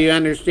shall you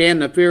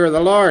understand the fear of the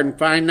Lord and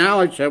find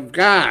knowledge of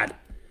God.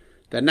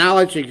 The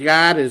knowledge of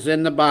God is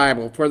in the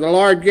Bible. For the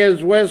Lord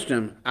gives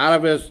wisdom. Out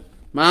of his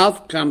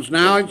mouth comes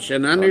knowledge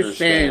and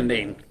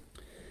understanding.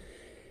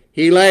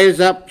 He lays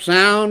up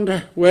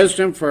sound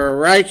wisdom for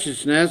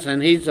righteousness,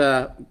 and he's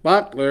a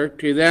buckler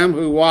to them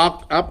who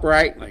walk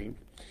uprightly.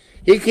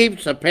 He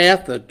keeps the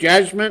path of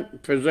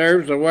judgment,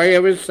 preserves the way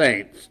of his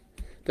saints.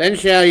 Then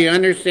shall you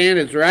understand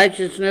his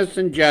righteousness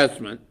and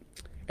judgment.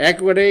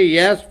 Equity,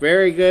 yes,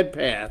 very good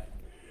path.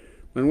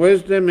 When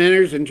wisdom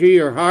enters into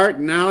your heart,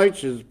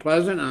 knowledge is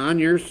pleasant on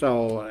your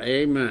soul.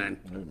 Amen.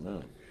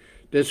 Amen.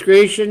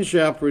 Discretion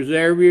shall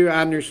preserve you,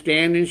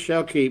 understanding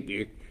shall keep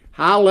you.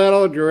 How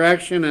little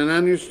direction and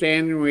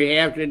understanding we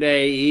have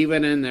today,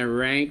 even in the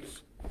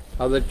ranks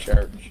of the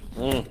church.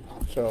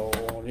 So,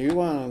 you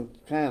want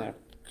to kind of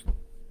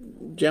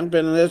jump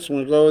into this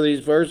and go over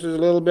these verses a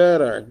little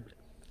bit, or?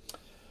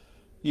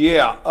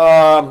 Yeah.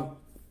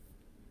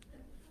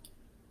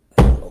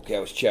 Okay, I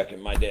was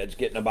checking. My dad's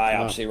getting a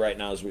biopsy right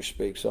now as we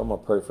speak, so I'm going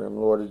to pray for him.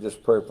 Lord, I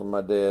just pray for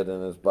my dad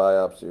and his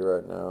biopsy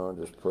right now. I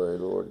just pray,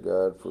 Lord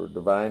God, for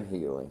divine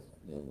healing.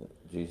 In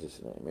Jesus'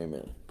 name,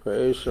 amen.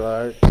 Praise the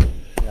Lord.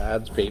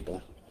 God's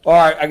people. All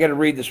right, I got to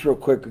read this real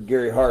quick with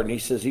Gary Harden. He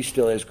says he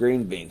still has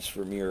green beans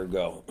from a year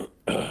ago.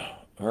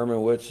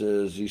 Herman Witt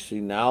says, you see,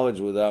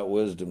 knowledge without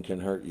wisdom can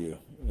hurt you.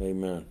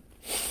 Amen.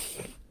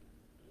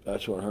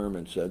 That's what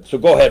Herman said. So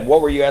go ahead.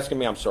 What were you asking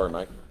me? I'm sorry,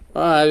 Mike.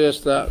 I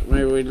just thought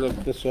maybe we'd look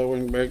this over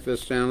and break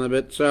this down a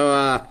little bit.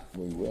 So,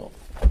 we will.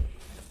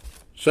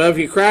 So if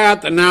you cry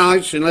out the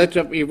knowledge and lift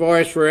up your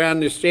voice for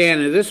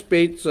understanding, this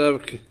speaks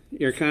of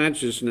your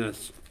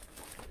consciousness.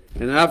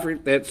 An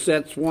effort that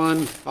sets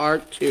one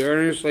heart to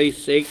earnestly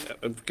seek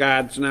of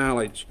God's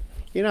knowledge.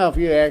 You know, if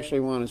you actually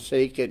want to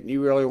seek it and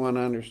you really want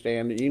to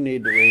understand it, you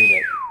need to read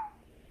it.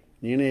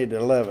 You need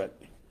to live it.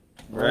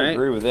 Right? I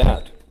agree with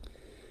that.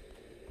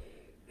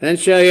 Then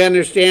shall you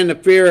understand the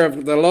fear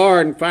of the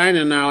Lord and find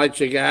the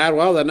knowledge of God.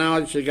 Well, the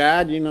knowledge of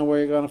God, you know where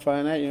you're going to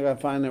find that? You're going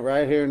to find it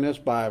right here in this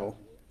Bible.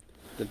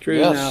 The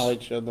true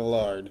knowledge of the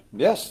Lord.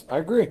 Yes, I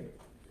agree.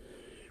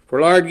 For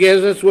the Lord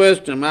gives us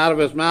wisdom. Out of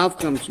his mouth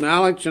comes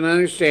knowledge and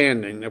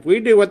understanding. If we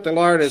do what the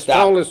Lord has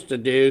told us to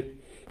do,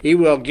 he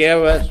will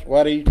give us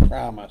what he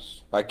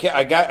promised. I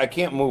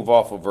can't move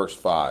off of verse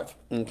 5.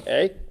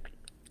 Okay.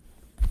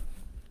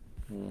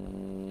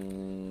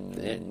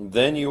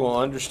 Then you will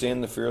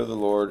understand the fear of the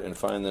Lord and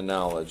find the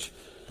knowledge.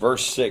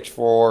 Verse 6,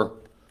 for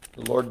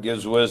the Lord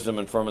gives wisdom,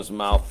 and from his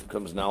mouth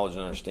comes knowledge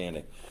and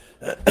understanding.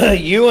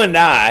 You and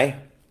I,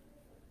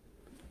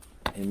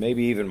 and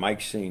maybe even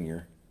Mike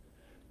Sr.,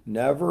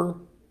 never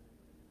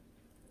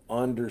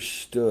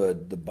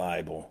understood the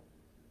Bible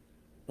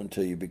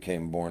until you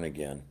became born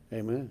again.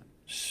 Amen.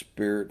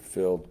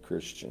 Spirit-filled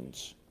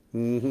Christians.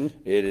 Mm-hmm.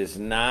 It is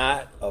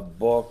not a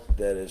book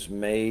that is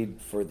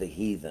made for the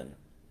heathen.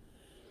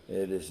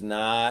 It is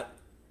not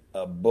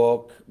a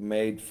book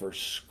made for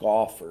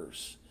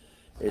scoffers.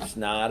 It's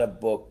not a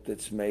book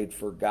that's made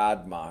for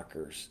God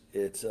mockers.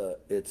 It's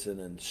an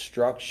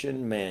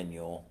instruction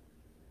manual,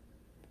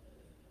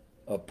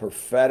 a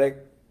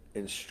prophetic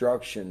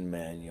instruction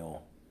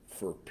manual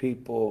for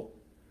people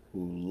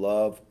who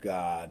love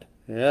God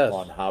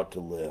on how to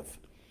live.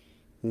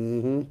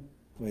 Mm-hmm.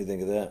 What do you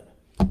think of that?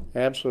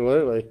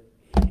 Absolutely.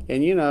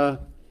 And you know,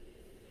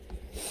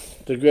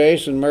 the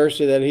grace and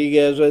mercy that he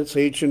gives us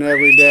each and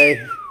every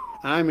day,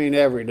 I mean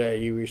every day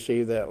you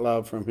receive that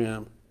love from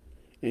him.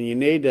 And you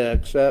need to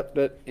accept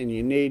it, and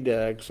you need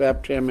to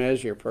accept him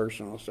as your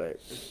personal Savior.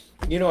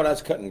 You know what? I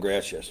was cutting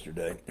grass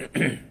yesterday,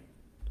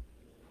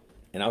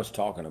 and I was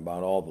talking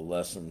about all the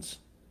lessons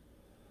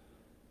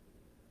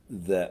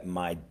that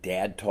my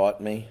dad taught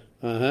me.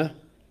 Uh-huh.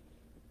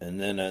 And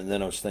then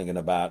I was thinking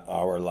about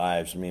our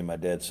lives, me and my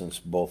dad, since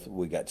both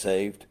we got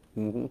saved.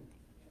 Mm-hmm.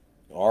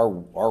 Our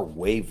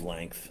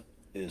wavelength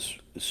is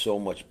so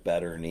much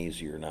better and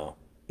easier now.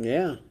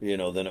 Yeah. You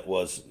know, than it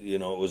was. You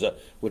know, it was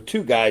with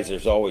two guys.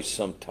 There's always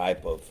some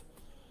type of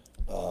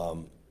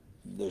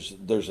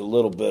there's a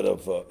little bit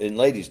of and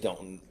ladies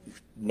don't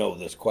know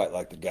this quite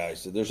like the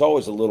guys. There's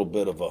always a little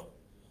bit of a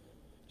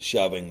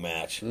shoving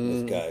match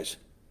with guys.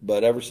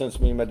 But ever since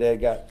me and my dad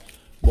got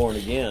born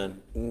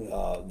again,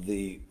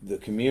 the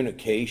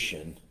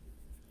communication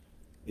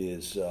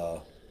is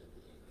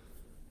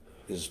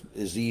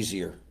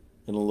easier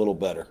and a little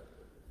better.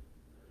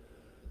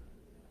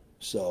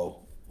 So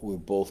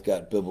we've both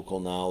got biblical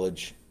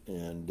knowledge,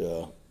 and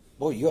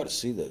boy, you ought to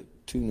see the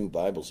 2 new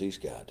Bibles he's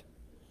got.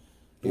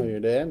 Oh,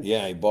 your dad?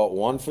 Yeah, he bought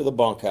one for the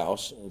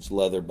bunkhouse. It's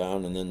leather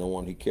bound, and then the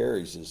one he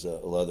carries is a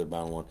leather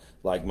bound one,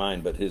 like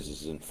mine, but his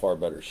is in far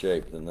better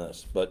shape than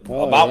this. But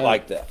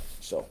like that.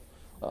 So,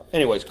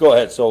 anyways, go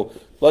ahead. So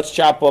let's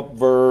chop up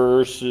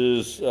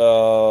verses,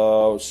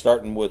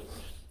 starting with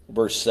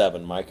verse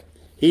 7, Mike.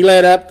 He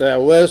led up the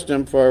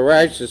wisdom for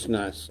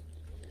righteousness.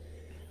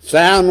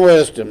 Sound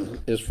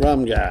wisdom is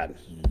from God.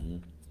 Mm-hmm.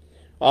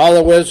 All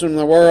the wisdom in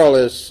the world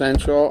is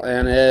sensual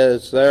and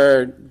is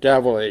their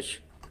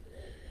devilish.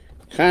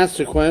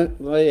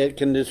 Consequently, it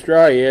can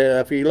destroy you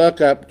if you look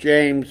up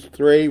James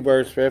 3,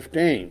 verse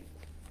 15.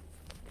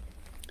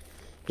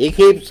 He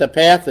keeps the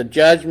path of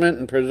judgment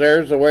and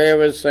preserves the way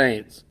of his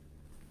saints.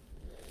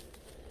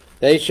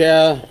 They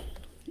shall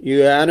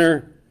you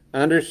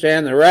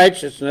understand the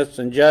righteousness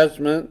and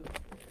judgment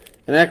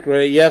and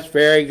equity, yes,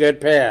 very good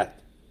path.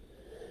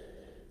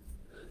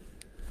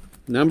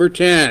 Number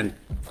 10.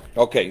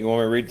 Okay, you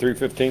want me to read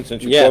 3:15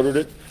 since you quoted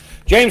it?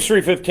 James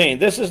 3:15.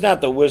 This is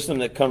not the wisdom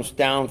that comes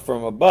down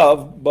from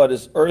above, but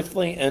is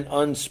earthly and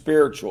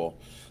unspiritual.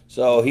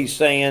 So he's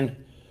saying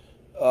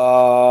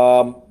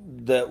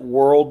that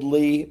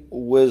worldly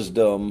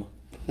wisdom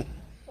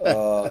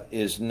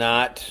is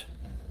not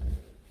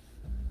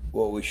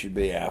what we should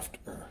be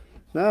after.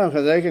 No,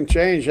 because they can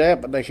change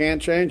that, but they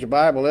can't change the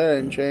Bible. It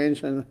ain't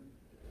changing.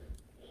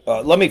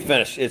 Let me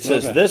finish. It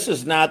says, This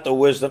is not the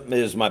wisdom,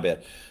 this is my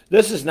bad.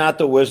 This is not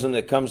the wisdom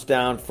that comes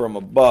down from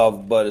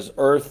above, but is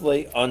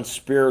earthly,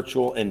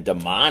 unspiritual, and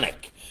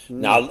demonic.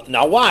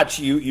 Now watch,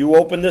 you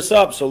open this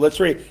up, so let's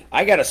read.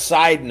 I got a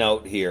side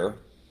note here,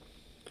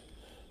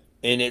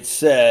 and it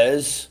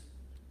says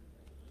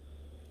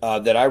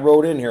that I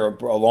wrote in here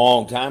a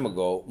long time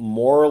ago,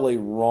 morally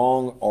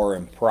wrong or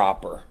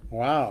improper.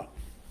 Wow.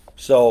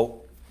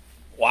 So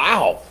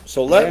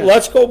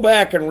let's go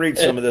back and read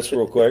some of this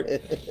real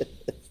quick.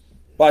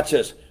 Watch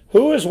this.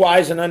 Who is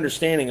wise and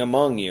understanding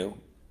among you?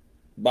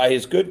 By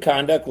his good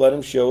conduct, let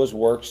him show his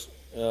works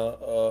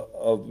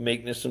of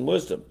meekness and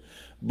wisdom.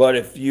 But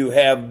if you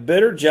have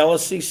bitter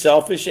jealousy,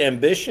 selfish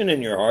ambition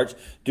in your hearts,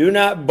 do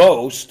not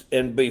boast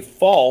and be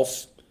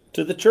false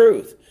to the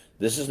truth.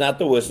 This is not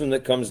the wisdom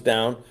that comes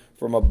down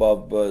from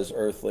above, but is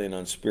earthly and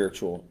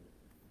unspiritual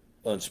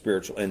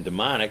and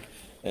demonic.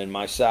 And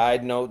my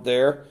side note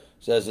there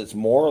says it's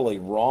morally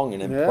wrong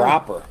and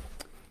improper.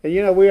 And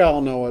you know, we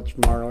all know what's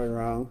morally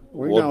wrong.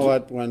 We know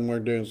when we're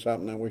doing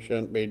something that we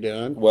shouldn't be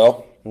doing.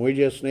 Well, and we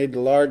just need the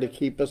Lord to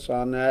keep us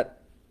on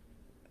that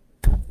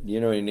You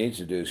know what he needs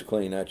to do is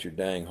clean out your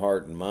dang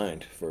heart and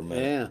mind for a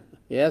minute. Yeah.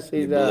 Yes,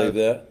 he you does. Believe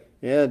that?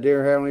 Yeah,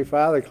 dear Heavenly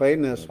Father,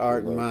 clean this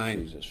heart and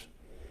mind. Jesus.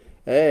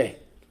 Hey,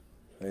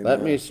 Amen.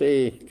 let me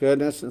see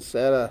goodness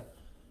instead of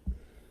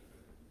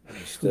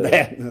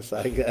badness,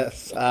 I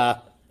guess.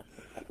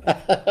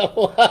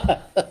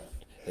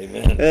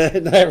 Amen.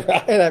 Isn't that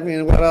right? I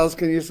mean, what else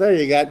can you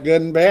say? You got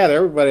good and bad.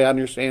 Everybody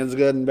understands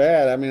good and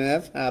bad. I mean,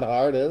 that's not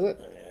hard, is it?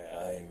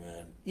 Yeah,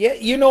 amen. Yeah,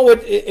 you know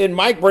what? And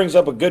Mike brings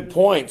up a good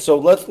point. So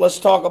let's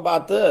talk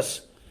about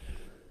this.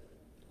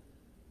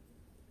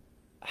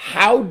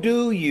 How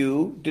do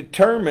you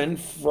determine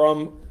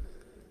from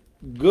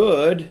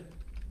good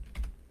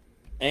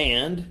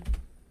and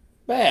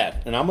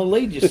bad? And I'm gonna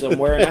lead you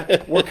somewhere.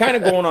 And we're kind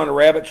of going on a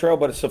rabbit trail,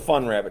 but it's a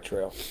fun rabbit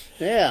trail.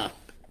 Yeah.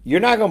 You're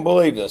not going to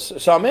believe this.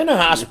 So I'm in a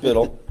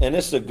hospital, and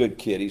this is a good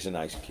kid. He's a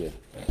nice kid.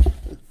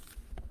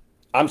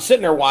 I'm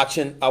sitting there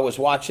watching. I was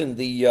watching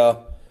the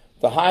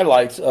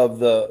highlights of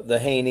the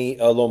Haney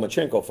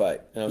Lomachenko fight,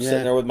 and I'm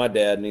sitting there with my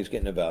dad, and he's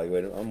getting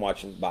evaluated. I'm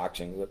watching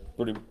boxing,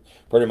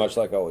 pretty much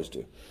like I always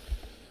do.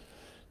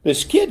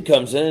 This kid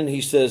comes in, and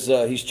he says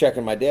he's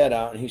checking my dad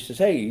out, and he says,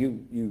 "Hey,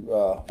 you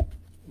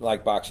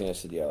like boxing?" I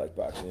said, "Yeah, I like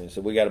boxing." And he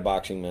said, "We got a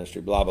boxing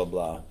ministry, blah blah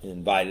blah." He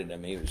invited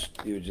him. He was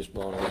just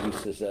blown away.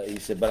 He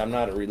said, "But I'm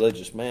not a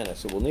religious man." I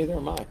said, "Well, neither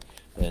am I."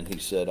 And he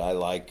said, "I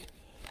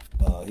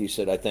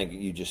think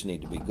you just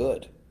need to be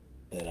good."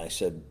 And I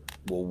said,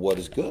 "Well, what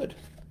is good?"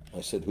 I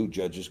said, "Who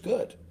judges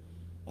good?"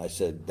 I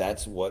said,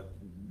 "That's what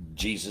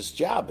Jesus'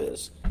 job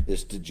is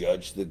to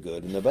judge the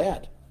good and the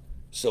bad."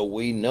 So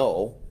we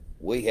know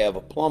we have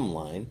a plumb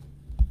line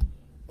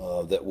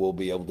that we'll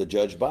be able to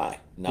judge by.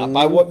 Not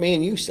by what me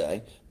and you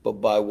say, but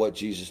by what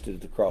Jesus did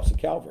at the cross of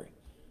Calvary.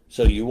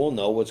 So you will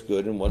know what's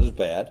good and what is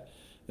bad,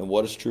 and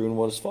what is true and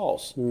what is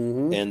false.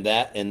 And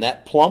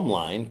that plumb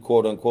line,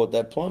 quote unquote,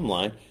 that plumb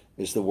line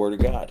is the Word of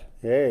God.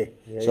 Hey.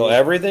 So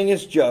everything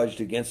is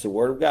judged against the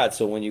Word of God.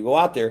 So when you go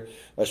out there,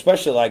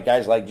 especially like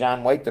guys like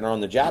John Waite that are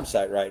on the job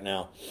site right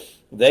now,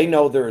 they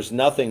know there is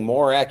nothing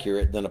more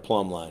accurate than a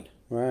plumb line.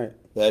 Right.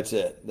 That's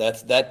it.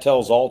 That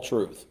tells all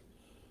truth.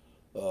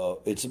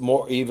 It's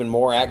even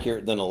more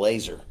accurate than a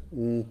laser.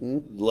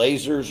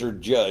 Lasers are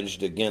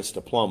judged against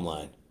a plumb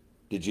line.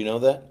 Did you know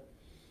that?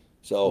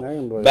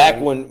 So back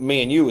when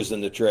me and you was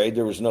in the trade,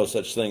 there was no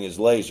such thing as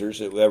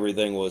lasers.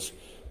 Everything was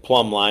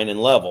plumb line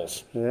and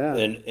levels. Yeah.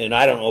 And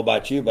I don't know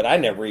about you, but I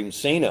never even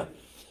seen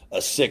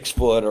a 6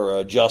 foot or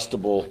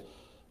adjustable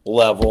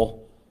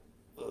level,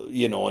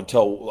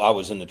 until I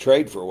was in the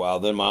trade for a while.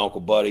 Then my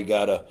Uncle Buddy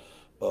got a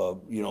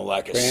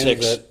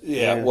Transit. 6.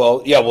 Yeah.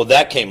 Well,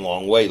 that came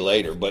along way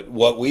later. But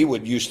what we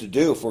would used to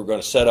do if we're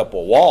going to set up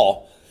a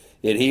wall,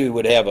 he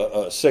would have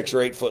a 6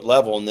 or 8 foot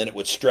level, and then it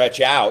would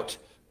stretch out,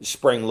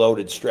 spring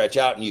loaded stretch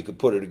out, and you could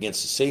put it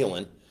against the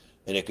ceiling,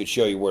 and it could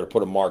show you where to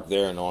put a mark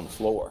there and on the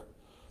floor.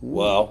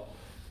 Well,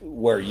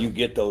 where you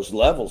get those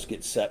levels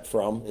get set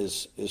from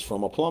is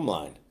from a plumb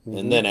line.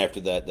 And then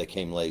after that, they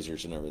came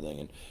lasers and everything,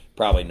 and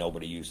probably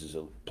nobody uses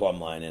a plumb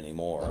line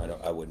anymore.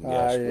 I wouldn't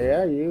guess.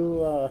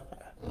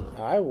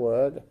 I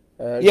would.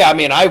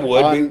 I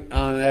would.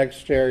 On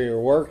exterior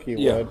work, you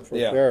would, for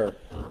sure.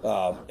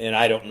 And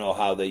I don't know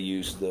how they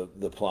use the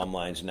plumb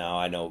lines now.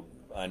 I know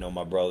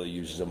my brother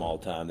uses them all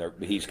the time.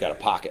 He's got a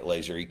pocket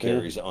laser he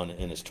carries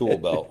in his tool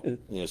belt.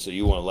 So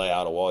you want to lay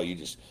out a wall, you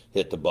just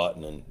hit the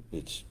button, and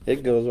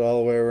it goes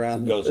all the way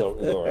around. It goes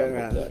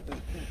around like that.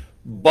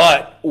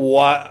 But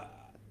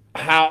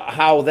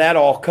how that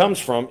all comes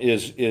from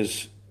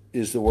is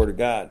the Word of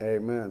God.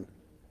 Amen.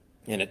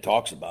 And it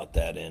talks about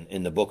that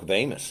in the book of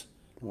Amos.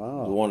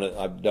 Wow. The one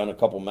I've done a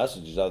couple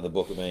messages out of the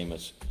book of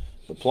Amos.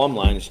 The plumb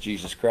line is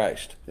Jesus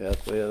Christ. Yes,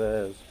 it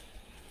is.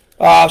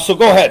 So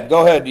go ahead.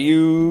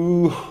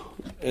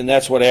 And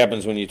that's what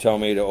happens when you tell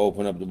me to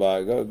open up the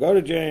Bible. Go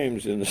to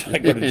James, and I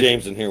go to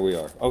James, and here we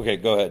are. Okay,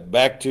 go ahead.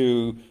 Back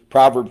to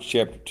Proverbs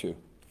chapter 2.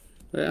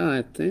 Well,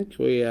 I think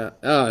we. You're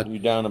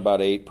down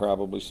about 8,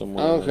 probably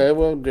somewhere. Okay,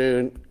 we'll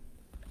do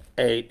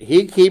 8.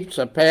 He keeps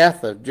a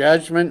path of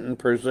judgment and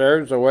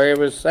preserves the way of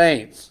his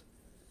saints.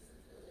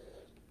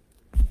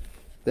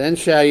 Then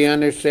shall you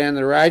understand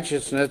the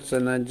righteousness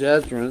and the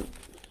judgment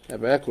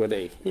of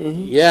equity.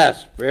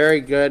 Yes, very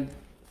good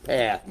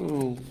path.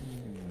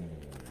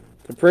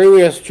 The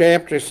previous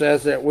chapter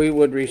says that we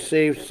would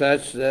receive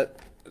such that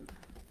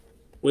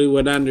we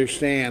would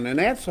understand. And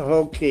that's the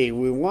whole key.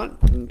 We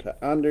want to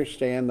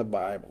understand the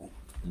Bible.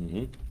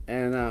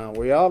 And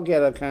we all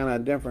get a kind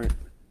of different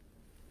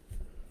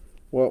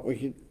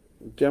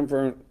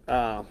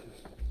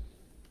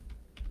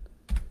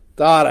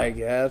thought, I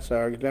guess,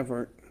 or a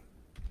different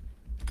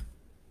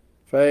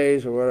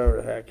phase or whatever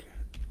the heck.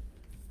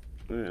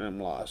 I'm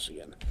lost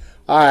again.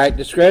 All right,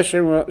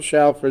 discretion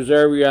shall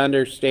preserve your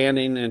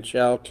understanding and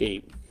shall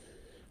keep.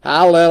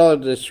 How little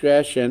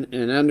discretion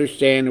and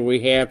understanding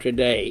we have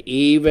today,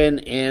 even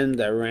in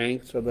the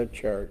ranks of the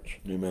church.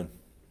 Amen.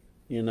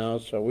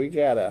 So we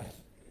gotta,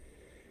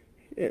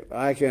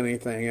 like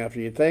anything, if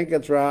you think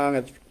it's wrong,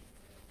 it's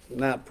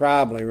not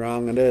probably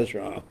wrong, it is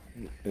wrong.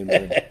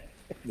 Amen.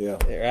 Yeah.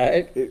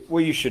 Right?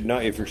 Well, you should know,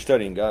 if you're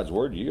studying God's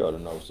Word, you ought to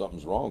know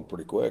something's wrong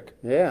pretty quick.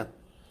 Yeah.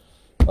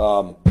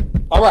 All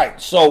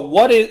right, so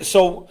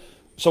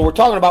we're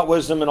talking about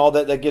wisdom and all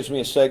that. That gives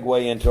me a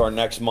segue into our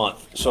next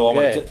month. So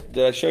Okay.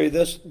 did I show you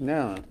this?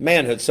 No.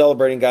 Manhood,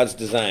 celebrating God's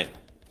design.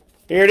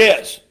 Here it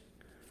is.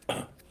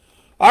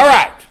 All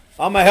right,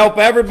 I'm going to help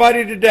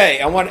everybody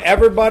today. I want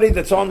everybody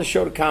that's on the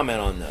show to comment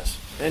on this.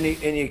 And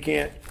you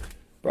can't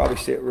probably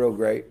see it real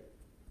great,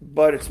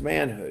 but it's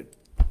manhood,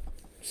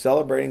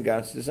 celebrating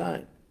God's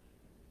design.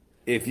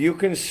 If you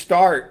can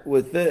start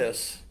with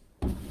this,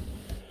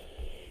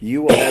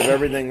 you will have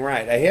everything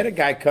right. I had a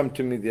guy come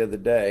to me the other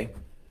day,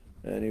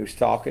 and he was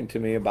talking to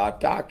me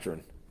about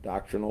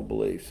doctrinal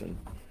beliefs. And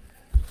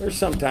there's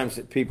sometimes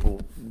that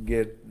people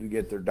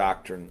get their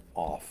doctrine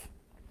off.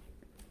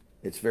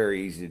 It's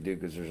very easy to do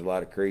because there's a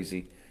lot of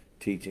crazy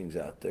teachings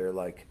out there,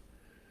 like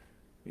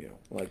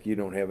you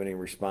don't have any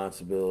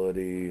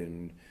responsibility,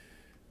 and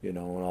and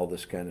all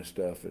this kind of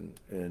stuff,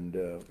 and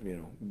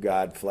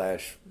God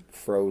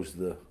froze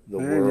the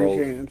world.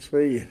 You can't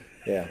see.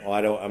 Yeah,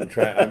 well, I'm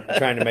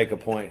trying to make a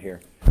point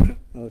here.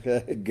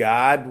 Okay.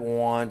 God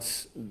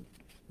wants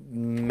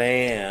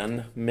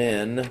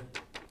men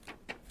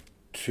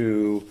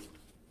to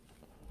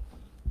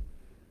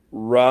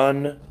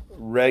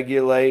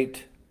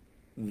regulate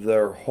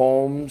their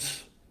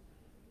homes,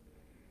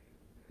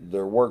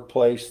 their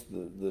workplace,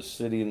 the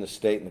city and the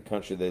state and the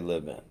country they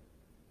live in,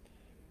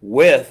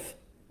 with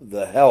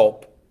the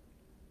help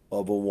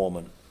of a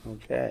woman.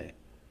 Okay.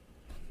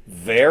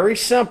 Very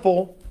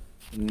simple,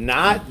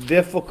 not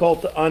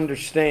difficult to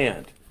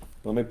understand.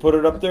 Let me put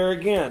it up there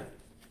again.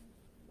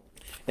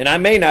 And I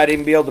may not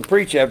even be able to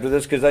preach after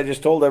this because I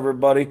just told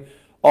everybody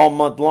all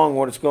month long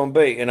what it's going to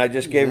be. And I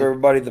just gave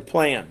everybody the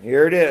plan.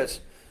 Here it is.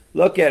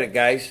 Look at it,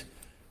 guys.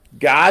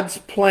 God's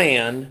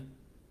plan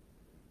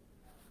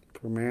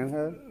For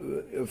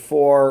manhood?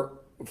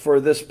 for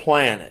this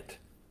planet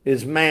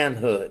is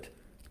manhood.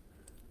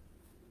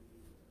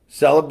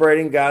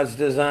 Celebrating God's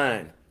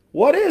design.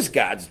 What is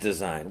God's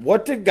design?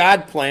 What did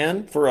God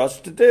plan for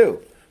us to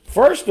do?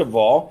 First of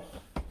all,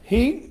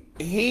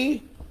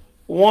 He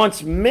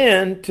wants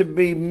men to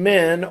be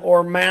men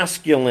or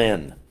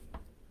masculine.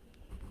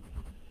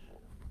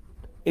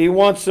 He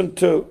wants them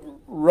to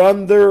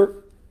run their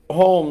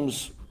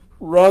homes,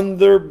 run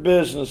their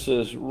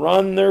businesses,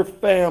 run their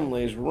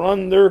families,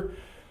 run their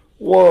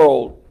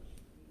world,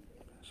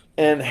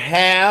 and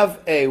have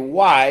a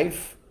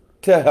wife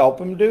to help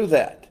them do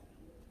that.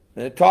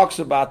 And it talks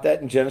about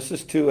that in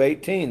Genesis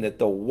 2:18, that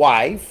the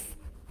wife,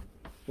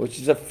 which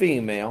is a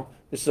female,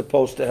 is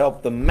supposed to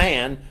help the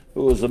man,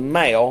 who is a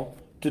male,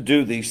 to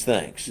do these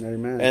things.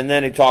 Amen. And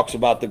then he talks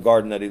about the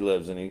garden that he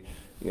lives in. He,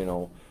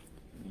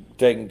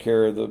 taking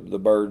care of the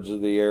birds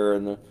of the air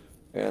and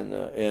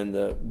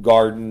the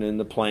garden and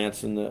the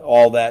plants and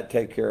all that,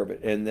 take care of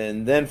it. And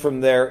then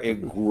from there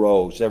it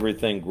grows.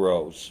 Everything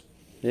grows.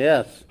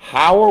 Yes.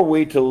 How are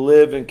we to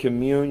live in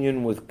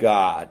communion with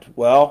God?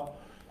 Well,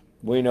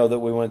 we know that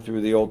we went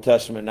through the Old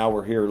Testament. Now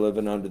we're here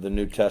living under the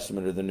New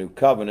Testament or the New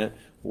Covenant,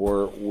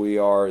 where we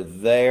are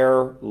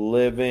there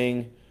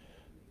living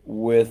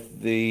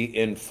with the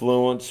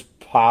influence,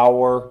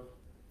 power,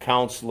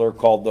 counselor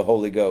called the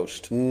Holy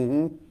Ghost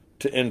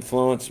to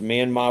influence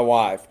me and my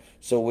wife,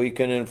 so we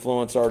can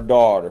influence our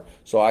daughter,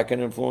 so I can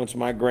influence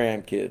my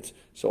grandkids,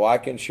 so I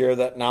can share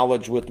that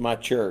knowledge with my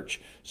church,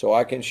 so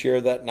I can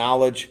share that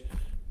knowledge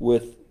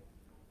with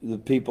the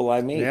people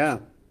I meet. Yeah.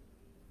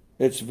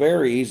 It's a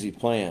very easy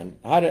plan.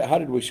 How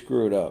did we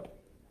screw it up?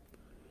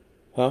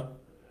 Huh?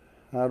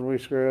 How do we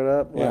screw it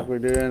up? Yeah. Like we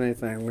do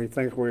anything. We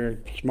think we're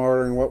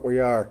smarter than what we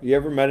are. You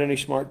ever met any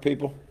smart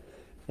people?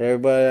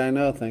 Everybody I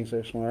know thinks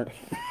they're smart.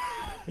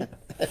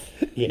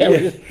 You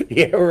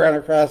ever run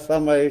across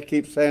somebody who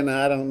keeps saying,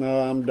 I don't know,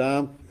 I'm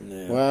dumb?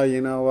 Yeah. Well,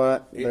 you know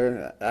what?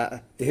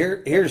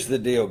 Here's the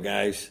deal,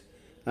 guys.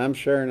 I'm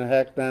sure in the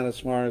heck not as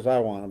smart as I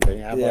want to be.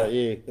 How about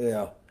you?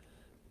 Yeah.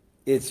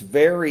 It's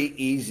very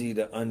easy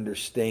to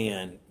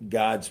understand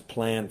God's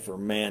plan for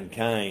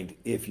mankind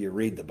if you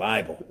read the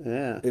Bible.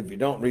 Yeah. If you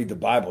don't read the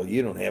Bible,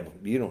 you don't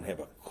have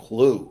a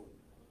clue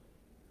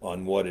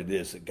on what it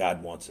is that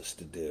God wants us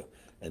to do.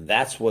 And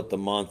that's what the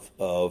month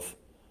of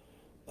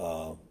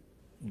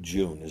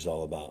June is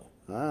all about.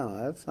 Wow,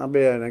 that's going to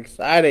be an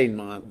exciting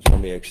month. It's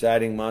going to be an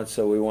exciting month,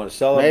 so we want to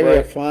celebrate. Maybe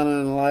a fun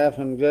and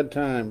laughing good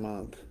time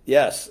month.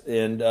 Yes,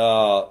 and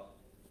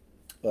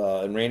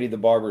Randy the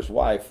barber's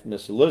wife,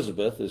 Miss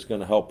Elizabeth, is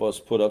going to help us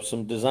put up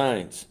some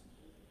designs.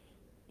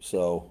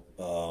 So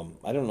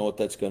I don't know what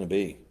that's going to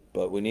be,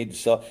 but we need to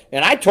sell.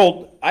 And I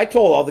told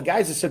all the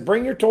guys, I said,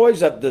 bring your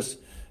toys up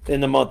in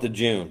the month of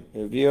June.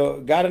 If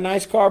you got a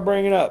nice car,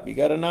 bring it up. You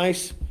got a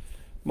nice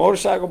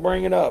motorcycle,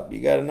 bring it up. You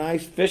got a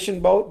nice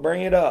fishing boat,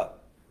 bring it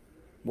up.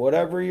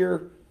 Whatever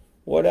your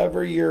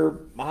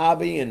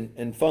hobby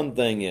and fun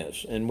thing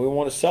is, and we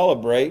want to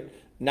celebrate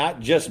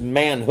not just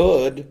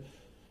manhood,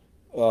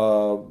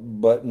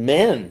 but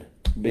men,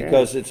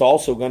 because it's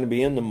also going to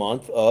be in the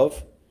month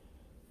of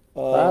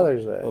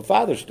Father's Day.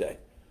 Father's Day.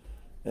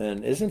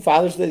 And isn't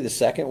Father's Day the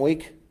second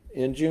week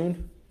in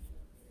June?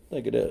 I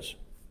think it is.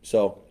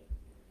 So,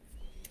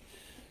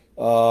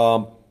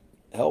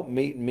 help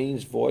meet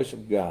means voice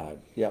of God.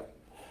 Yep.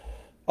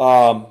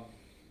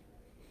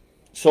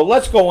 So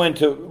let's go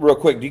into real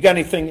quick. Do you got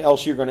anything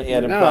else you're going to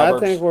add in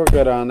Proverbs? I think we're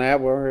good on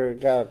that. We've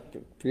got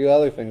a few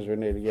other things we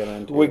need to get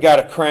into. We got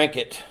to crank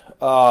it.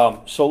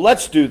 So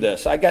let's do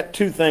this. I got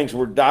two things.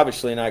 We're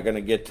obviously not going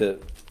to get to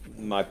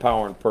my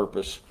power and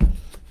purpose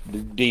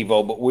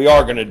Devo, but we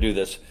are going to do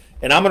this.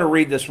 And I'm going to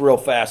read this real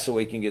fast so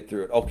we can get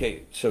through it.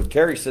 Okay, so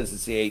Terry says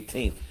it's the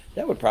 18th.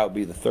 That would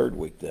probably be the third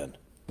week then.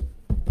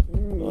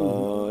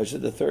 Is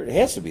it the third? It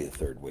has to be the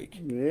third week.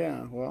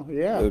 Yeah, well,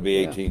 yeah. It would be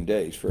 18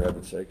 days, for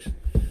heaven's sakes.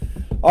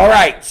 All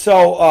right,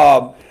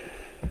 so,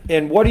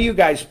 and what are you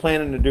guys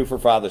planning to do for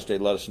Father's Day?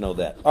 Let us know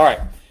that. All right,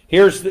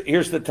 here's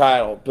the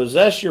title.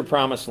 Possess your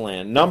promised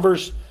land.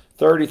 Numbers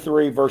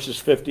 33, verses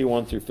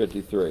 51 through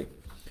 53.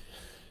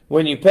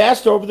 When you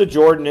passed over the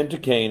Jordan into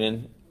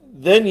Canaan,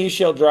 then ye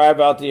shall drive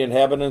out the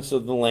inhabitants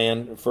of the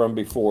land from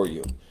before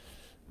you,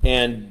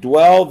 and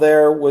dwell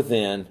there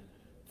within,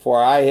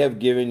 for I have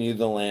given you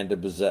the land to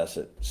possess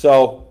it.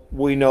 So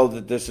we know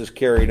that this is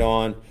carried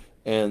on,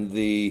 and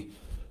the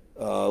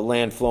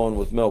land flowing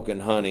with milk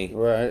and honey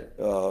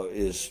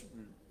is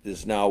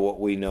now what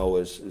we know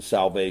as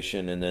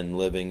salvation, and then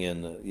living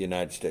in the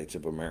United States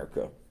of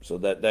America. So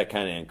that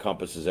kind of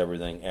encompasses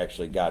everything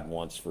actually God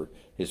wants for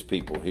his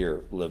people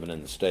here living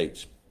in the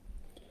States.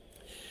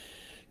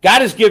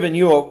 God has given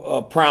you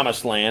a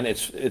promised land.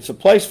 It's a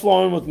place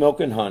flowing with milk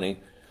and honey,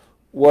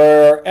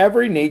 where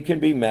every need can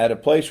be met, a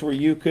place where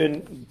you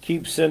can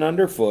keep sin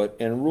underfoot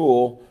and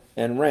rule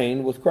and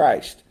reign with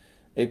Christ.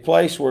 A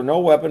place where no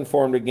weapon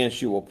formed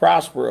against you will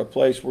prosper, a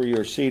place where you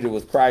are seated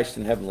with Christ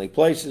in heavenly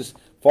places,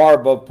 far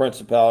above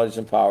principalities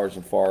and powers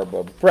and far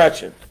above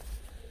oppression.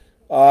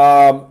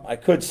 I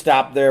could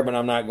stop there, but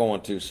I'm not going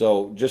to.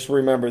 So just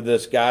remember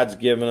this. God's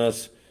given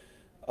us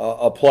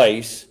a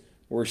place.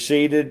 We're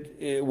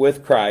seated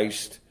with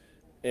Christ,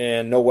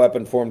 and no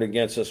weapon formed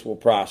against us will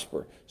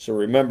prosper. So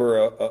remember,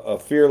 a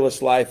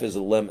fearless life is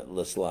a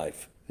limitless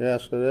life.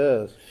 Yes, it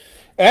is.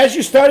 As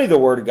you study the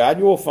Word of God,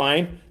 you will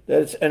find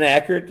that it's an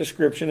accurate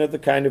description of the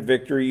kind of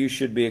victory you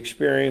should be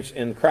experiencing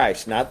in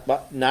Christ. Not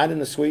in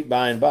the sweet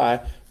by and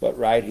by, but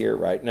right here,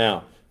 right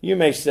now. You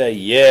may say,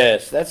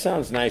 yes, that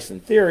sounds nice in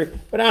theory,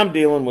 but I'm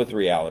dealing with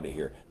reality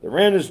here. The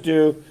rent is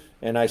due,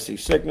 and I see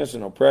sickness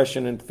and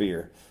oppression and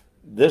fear.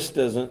 This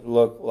doesn't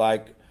look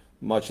like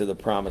much of the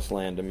promised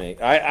land to me.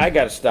 I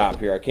got to stop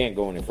here. I can't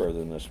go any further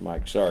than this,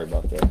 Mike. Sorry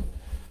about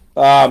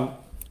that.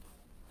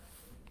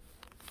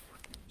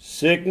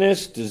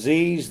 Sickness,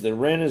 disease, the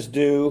rent is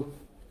due,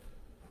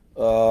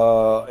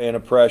 and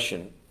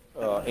oppression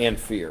and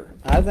fear.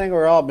 I think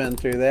we've all been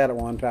through that at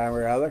one time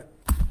or other.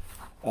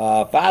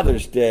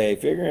 Father's Day,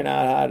 figuring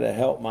out how to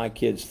help my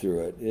kids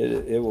through it.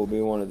 It will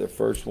be one of the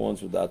first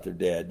ones without their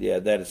dad. Yeah,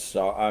 that is.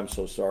 I'm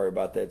so sorry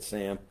about that,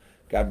 Sam.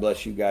 God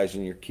bless you guys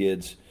and your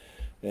kids.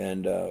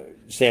 And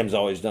Sam's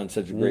always done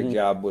such a great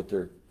job with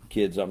their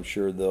kids. I'm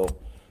sure they'll,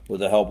 with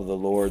the help of the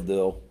Lord,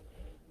 they'll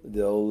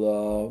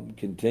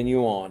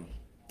continue on.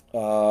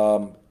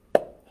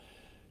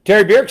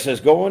 Terry Bierk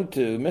says going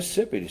to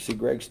Mississippi to see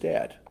Greg's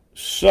dad.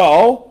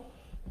 So,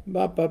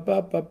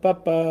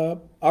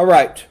 all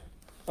right.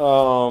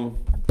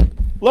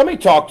 Let me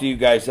talk to you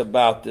guys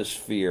about this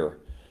fear.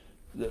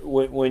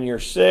 When you're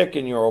sick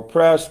and you're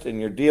oppressed and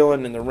you're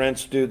dealing and the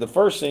rent's due, the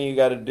first thing you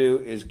got to do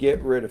is get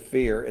rid of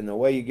fear. And the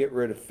way you get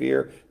rid of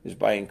fear is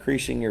by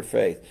increasing your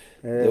faith.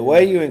 The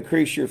way you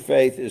increase your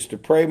faith is to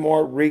pray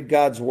more, read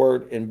God's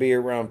word, and be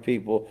around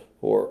people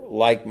who are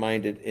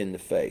like-minded in the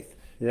faith.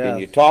 Yes. Can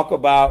you talk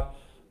about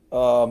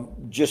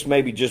just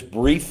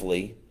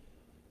briefly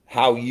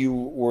how you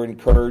were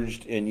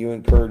encouraged and you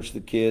encouraged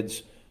the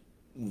kids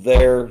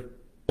there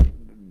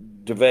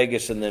to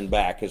Vegas and then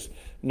back? Because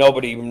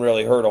nobody even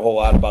really heard a whole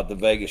lot about the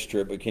Vegas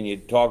trip, but can you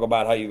talk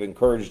about how you've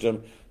encouraged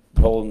them,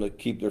 told them to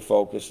keep their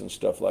focus and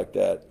stuff like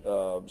that,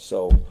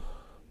 so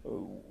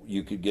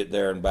you could get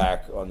there and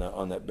back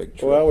on that big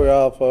trip? Well, we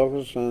all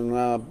focus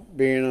on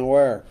being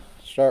aware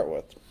to start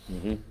with.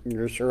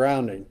 Your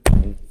surrounding,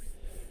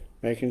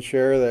 making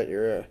sure that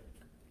you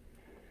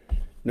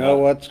know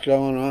what's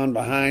going on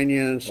behind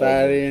you,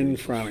 inside you, and in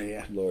front of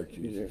you. Lord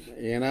Jesus,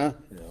 you know,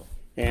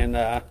 and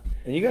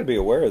you got to be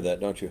aware of that,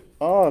 don't you?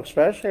 Oh,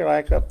 especially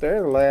like up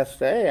there the last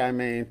day. I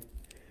mean,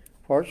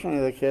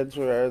 fortunately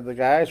the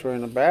guys were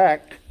in the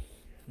back,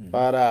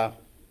 but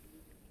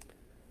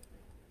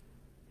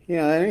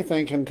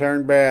anything can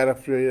turn bad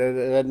if it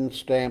isn't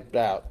stamped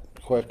out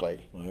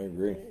quickly. I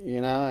agree.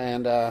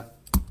 And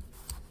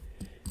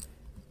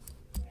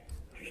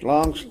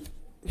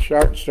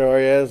short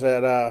story is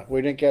that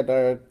we didn't get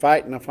to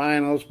fight in the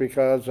finals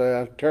because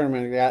the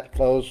tournament got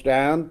closed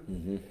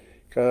down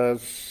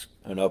because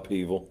an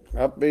upheaval.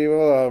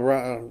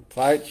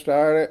 Fight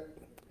started,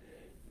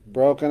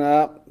 broken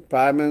up.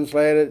 5 minutes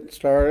later, it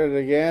started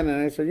again,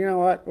 and they said, "You know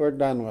what? We're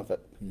done with it."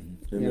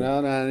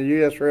 Now you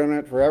just ruined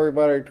it for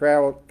everybody who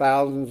traveled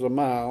thousands of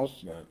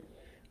miles,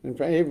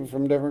 and even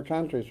from different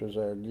countries was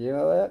there. Do you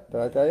know that? Did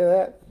I tell you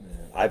that?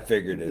 I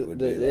figured it would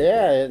be.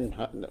 Yeah,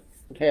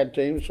 had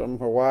teams from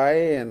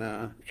Hawaii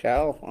and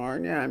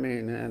California. I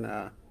mean, and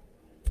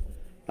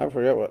I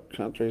forget what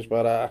countries,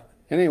 but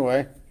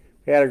anyway,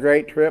 we had a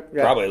great trip.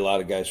 Probably a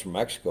lot of guys from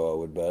Mexico, I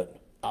would bet.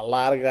 A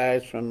lot of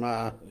guys from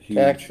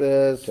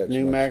Texas,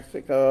 New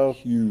Mexico,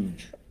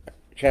 huge,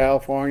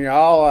 California,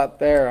 all up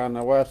there on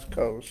the West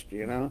Coast,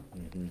 you know.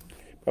 Mm-hmm.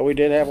 But we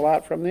did have a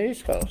lot from the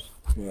East Coast.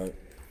 Right.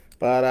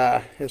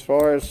 But as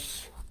far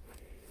as,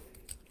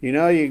 you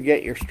know, you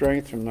get your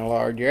strength from the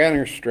Lord, your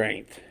inner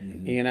strength,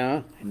 mm-hmm. you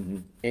know, mm-hmm.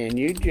 and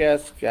you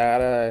just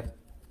gotta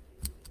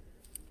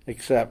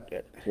accept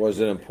it.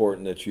 Was it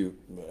important that you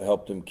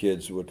helped them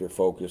kids with their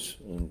focus?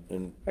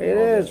 And it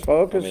is.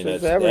 Focus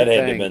is everything. That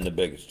had to have been the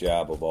biggest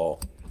job of all.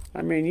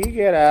 I mean, you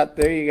get out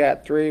there, you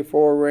got 3 or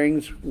 4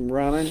 rings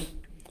running.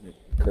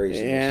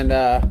 Crazy.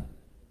 And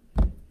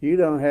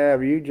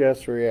you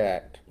just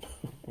react.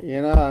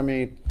 You know, I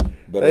mean,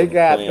 they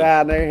got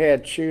down, they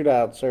had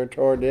shootouts there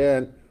toward the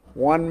end,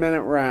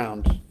 1-minute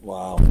rounds.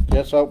 Wow.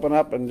 Just open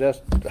up and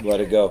just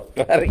let it go.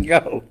 Let it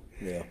go.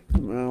 Yeah.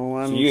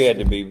 So you had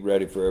to be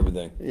ready for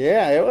everything.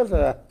 Yeah, it was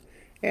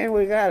and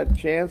we got a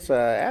chance,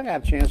 I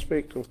got a chance to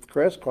speak with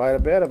Chris quite a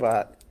bit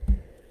about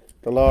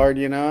the Lord,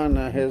 you know, and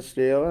his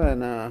deal,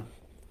 and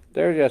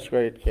they're just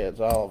great kids,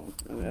 all of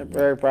them. And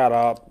very proud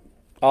of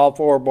all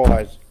 4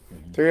 boys.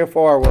 3 or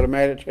 4 would have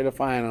made it to the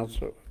finals.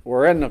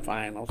 We're in the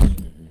finals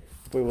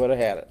if we would have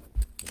had it.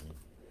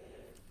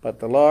 But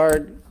the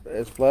Lord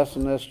is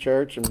blessing this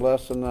church and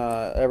blessing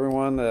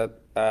everyone that,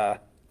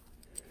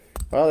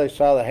 they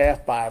saw the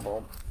half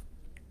Bible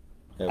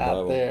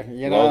out there.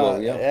 You know,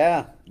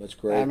 yeah. That's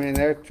great. I mean,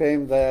 their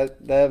teams,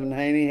 Devin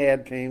Haney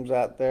had teams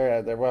out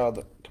there. They're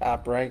the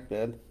top ranked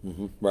did.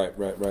 Mm-hmm. Right.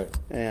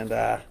 And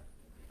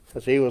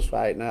because he was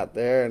fighting out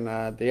there, and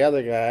the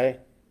other guy,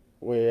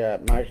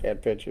 Mike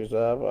had pictures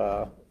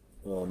of.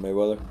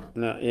 Mayweather?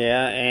 No,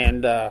 yeah,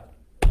 and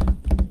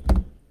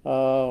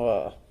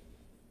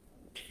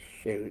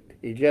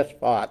he just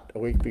fought a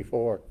week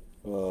before.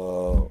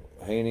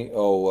 Haney?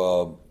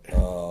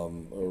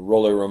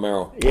 Rolly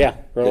Romero. Yeah.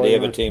 Did he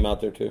have a team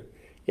out there too?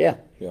 Yeah.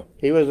 Yeah.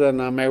 He was in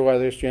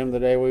Mayweather's gym the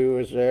day we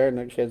was there, and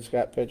the kids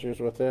got pictures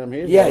with him.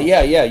 Yeah.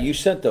 You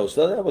sent those.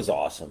 So that was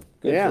awesome.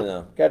 Good for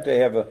them. Got to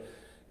have a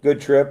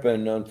good trip,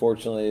 and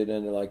unfortunately it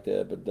ended like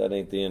that, but that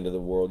ain't the end of the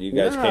world. You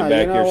guys came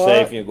back here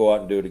safe, and you'll go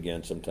out and do it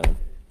again sometime.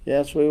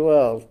 Yes, we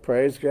will.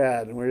 Praise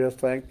God. And we just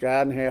thank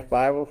God and Half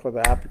Bible for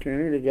the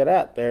opportunity to get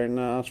out there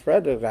and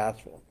spread the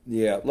gospel.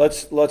 Yeah,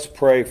 let's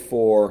pray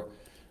for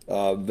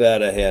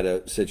Veta had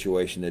a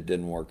situation that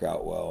didn't work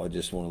out well. I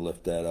just want to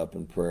lift that up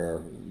in prayer.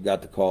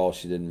 Got the call,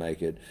 she didn't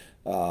make it.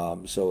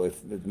 So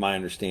if my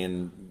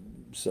understanding,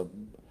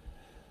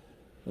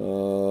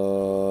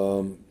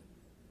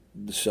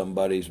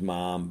 somebody's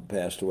mom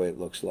passed away, it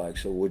looks like.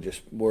 So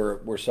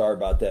we're sorry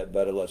about that,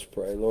 Veta. Let's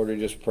pray. Lord, we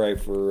just pray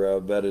for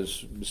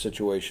Veta's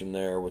situation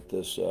there with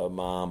this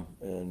mom,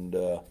 and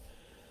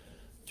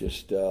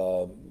just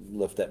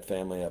lift that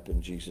family up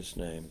in Jesus'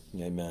 name.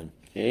 Amen.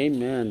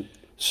 Amen.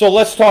 So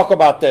let's talk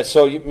about that.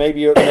 So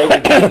maybe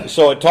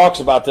so it talks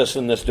about this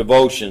in this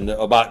devotion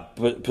about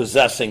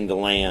possessing the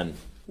land.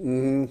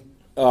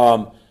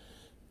 Mm-hmm.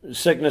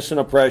 Sickness and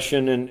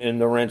oppression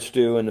and the rents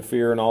due and the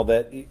fear and all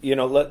that. You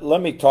know,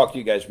 let me talk to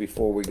you guys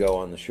before we go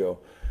on the show.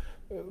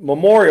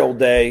 Memorial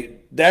Day,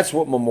 that's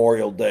what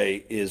Memorial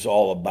Day is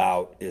all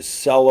about, is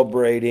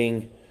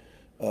celebrating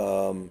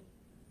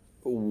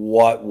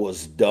what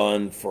was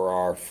done for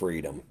our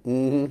freedom.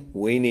 Mm-hmm.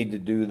 We need to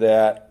do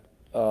that,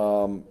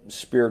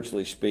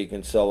 spiritually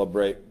speaking,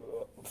 celebrate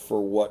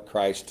for what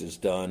Christ has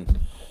done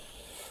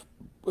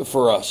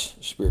for us,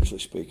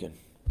 spiritually speaking.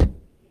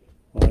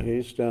 Well,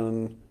 he's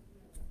done...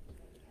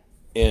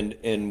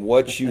 And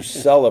what you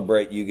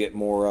celebrate, you get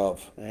more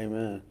of.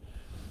 Amen.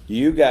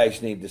 You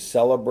guys need to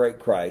celebrate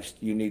Christ.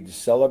 You need to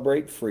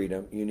celebrate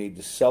freedom. You need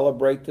to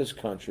celebrate this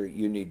country.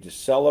 You need to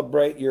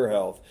celebrate your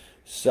health.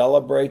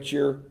 Celebrate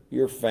your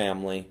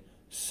family.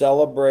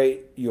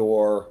 Celebrate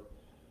your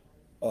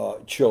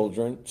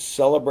children.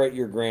 Celebrate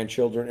your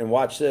grandchildren. And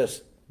watch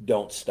this.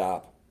 Don't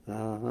stop.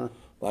 Uh-huh.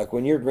 Like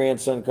when your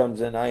grandson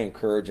comes in, I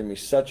encourage him.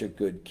 He's such a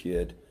good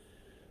kid.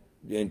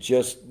 And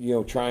just,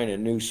 trying a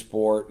new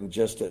sport, and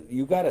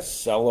you got to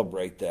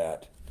celebrate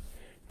that,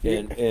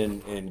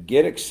 and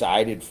get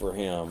excited for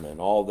him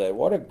and all that.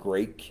 What a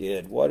great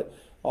kid! We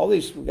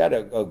got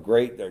a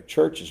great. Our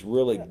church is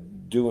really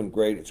doing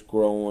great. It's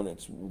growing.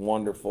 It's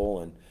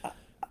wonderful. And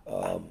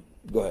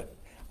go ahead.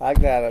 I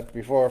got it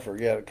before I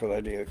forget it because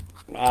I did.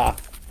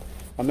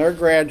 On their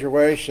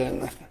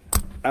graduation,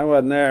 I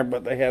wasn't there,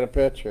 but they had a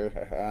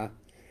picture,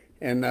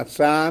 and the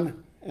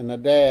son and the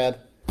dad.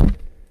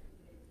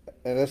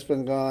 And it's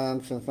been going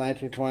on since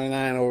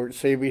 1929 over at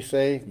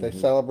CBC. They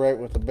celebrate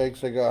with a big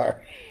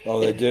cigar.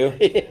 Oh, they do?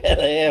 Yeah,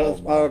 they have a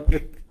smoke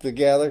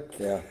together.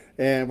 Yeah.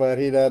 But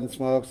he doesn't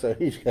smoke, so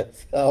he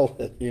just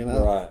held it,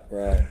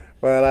 Right.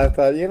 But I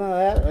thought,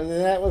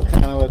 that was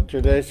kind of a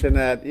tradition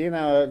that,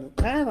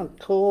 kind of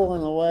cool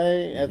in a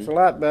way. It's a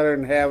lot better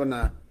than having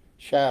a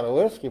shot of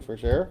whiskey for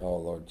sure. Oh,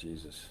 Lord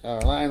Jesus. Or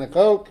a line of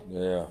Coke.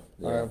 Yeah.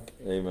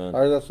 Amen.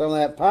 Or some of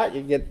that pot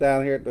you get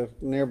down here at the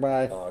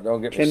nearby. Oh,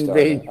 don't get me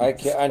started.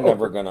 I'm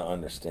never going to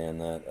understand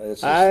that.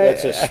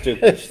 That's the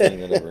stupidest thing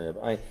that ever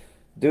happened.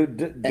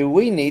 Do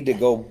we need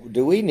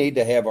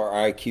to have our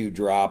IQ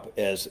drop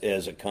as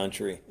a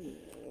country?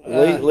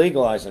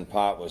 Legalizing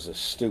pot was the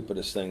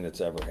stupidest thing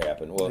that's ever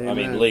happened. Well, I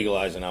mean,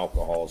 legalizing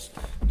alcohol is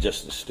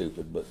just as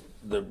stupid, but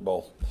they're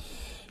both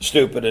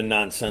stupid and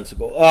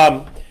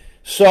nonsensical.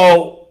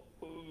 So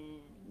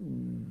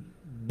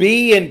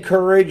be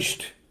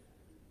encouraged.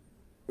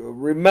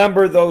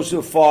 Remember those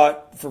who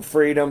fought for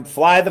freedom.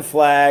 Fly the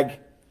flag.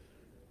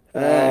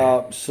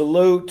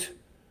 Salute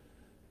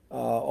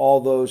all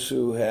those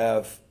who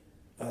have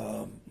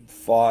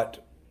fought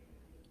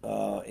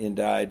and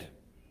died.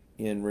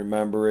 And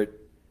remember it.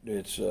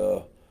 It's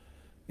a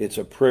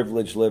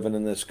privilege living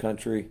in this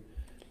country,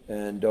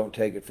 and don't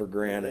take it for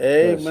granted.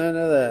 Amen to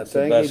that.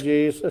 Thank you,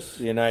 Jesus.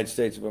 The United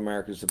States of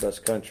America is the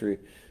best country,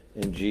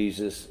 and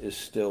Jesus is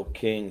still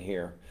king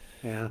here.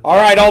 Yeah. All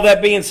right, all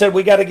that being said,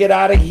 we got to get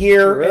out of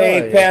here. Really?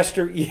 Hey,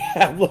 Pastor,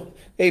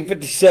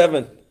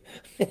 8:57.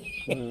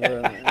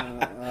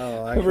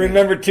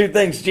 Remember two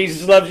things.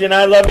 Jesus loves you and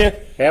I love you.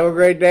 Have a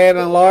great day in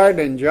the Lord.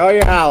 Enjoy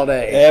your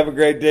holiday. Have a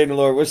great day in the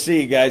Lord. We'll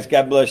see you guys.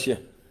 God bless you.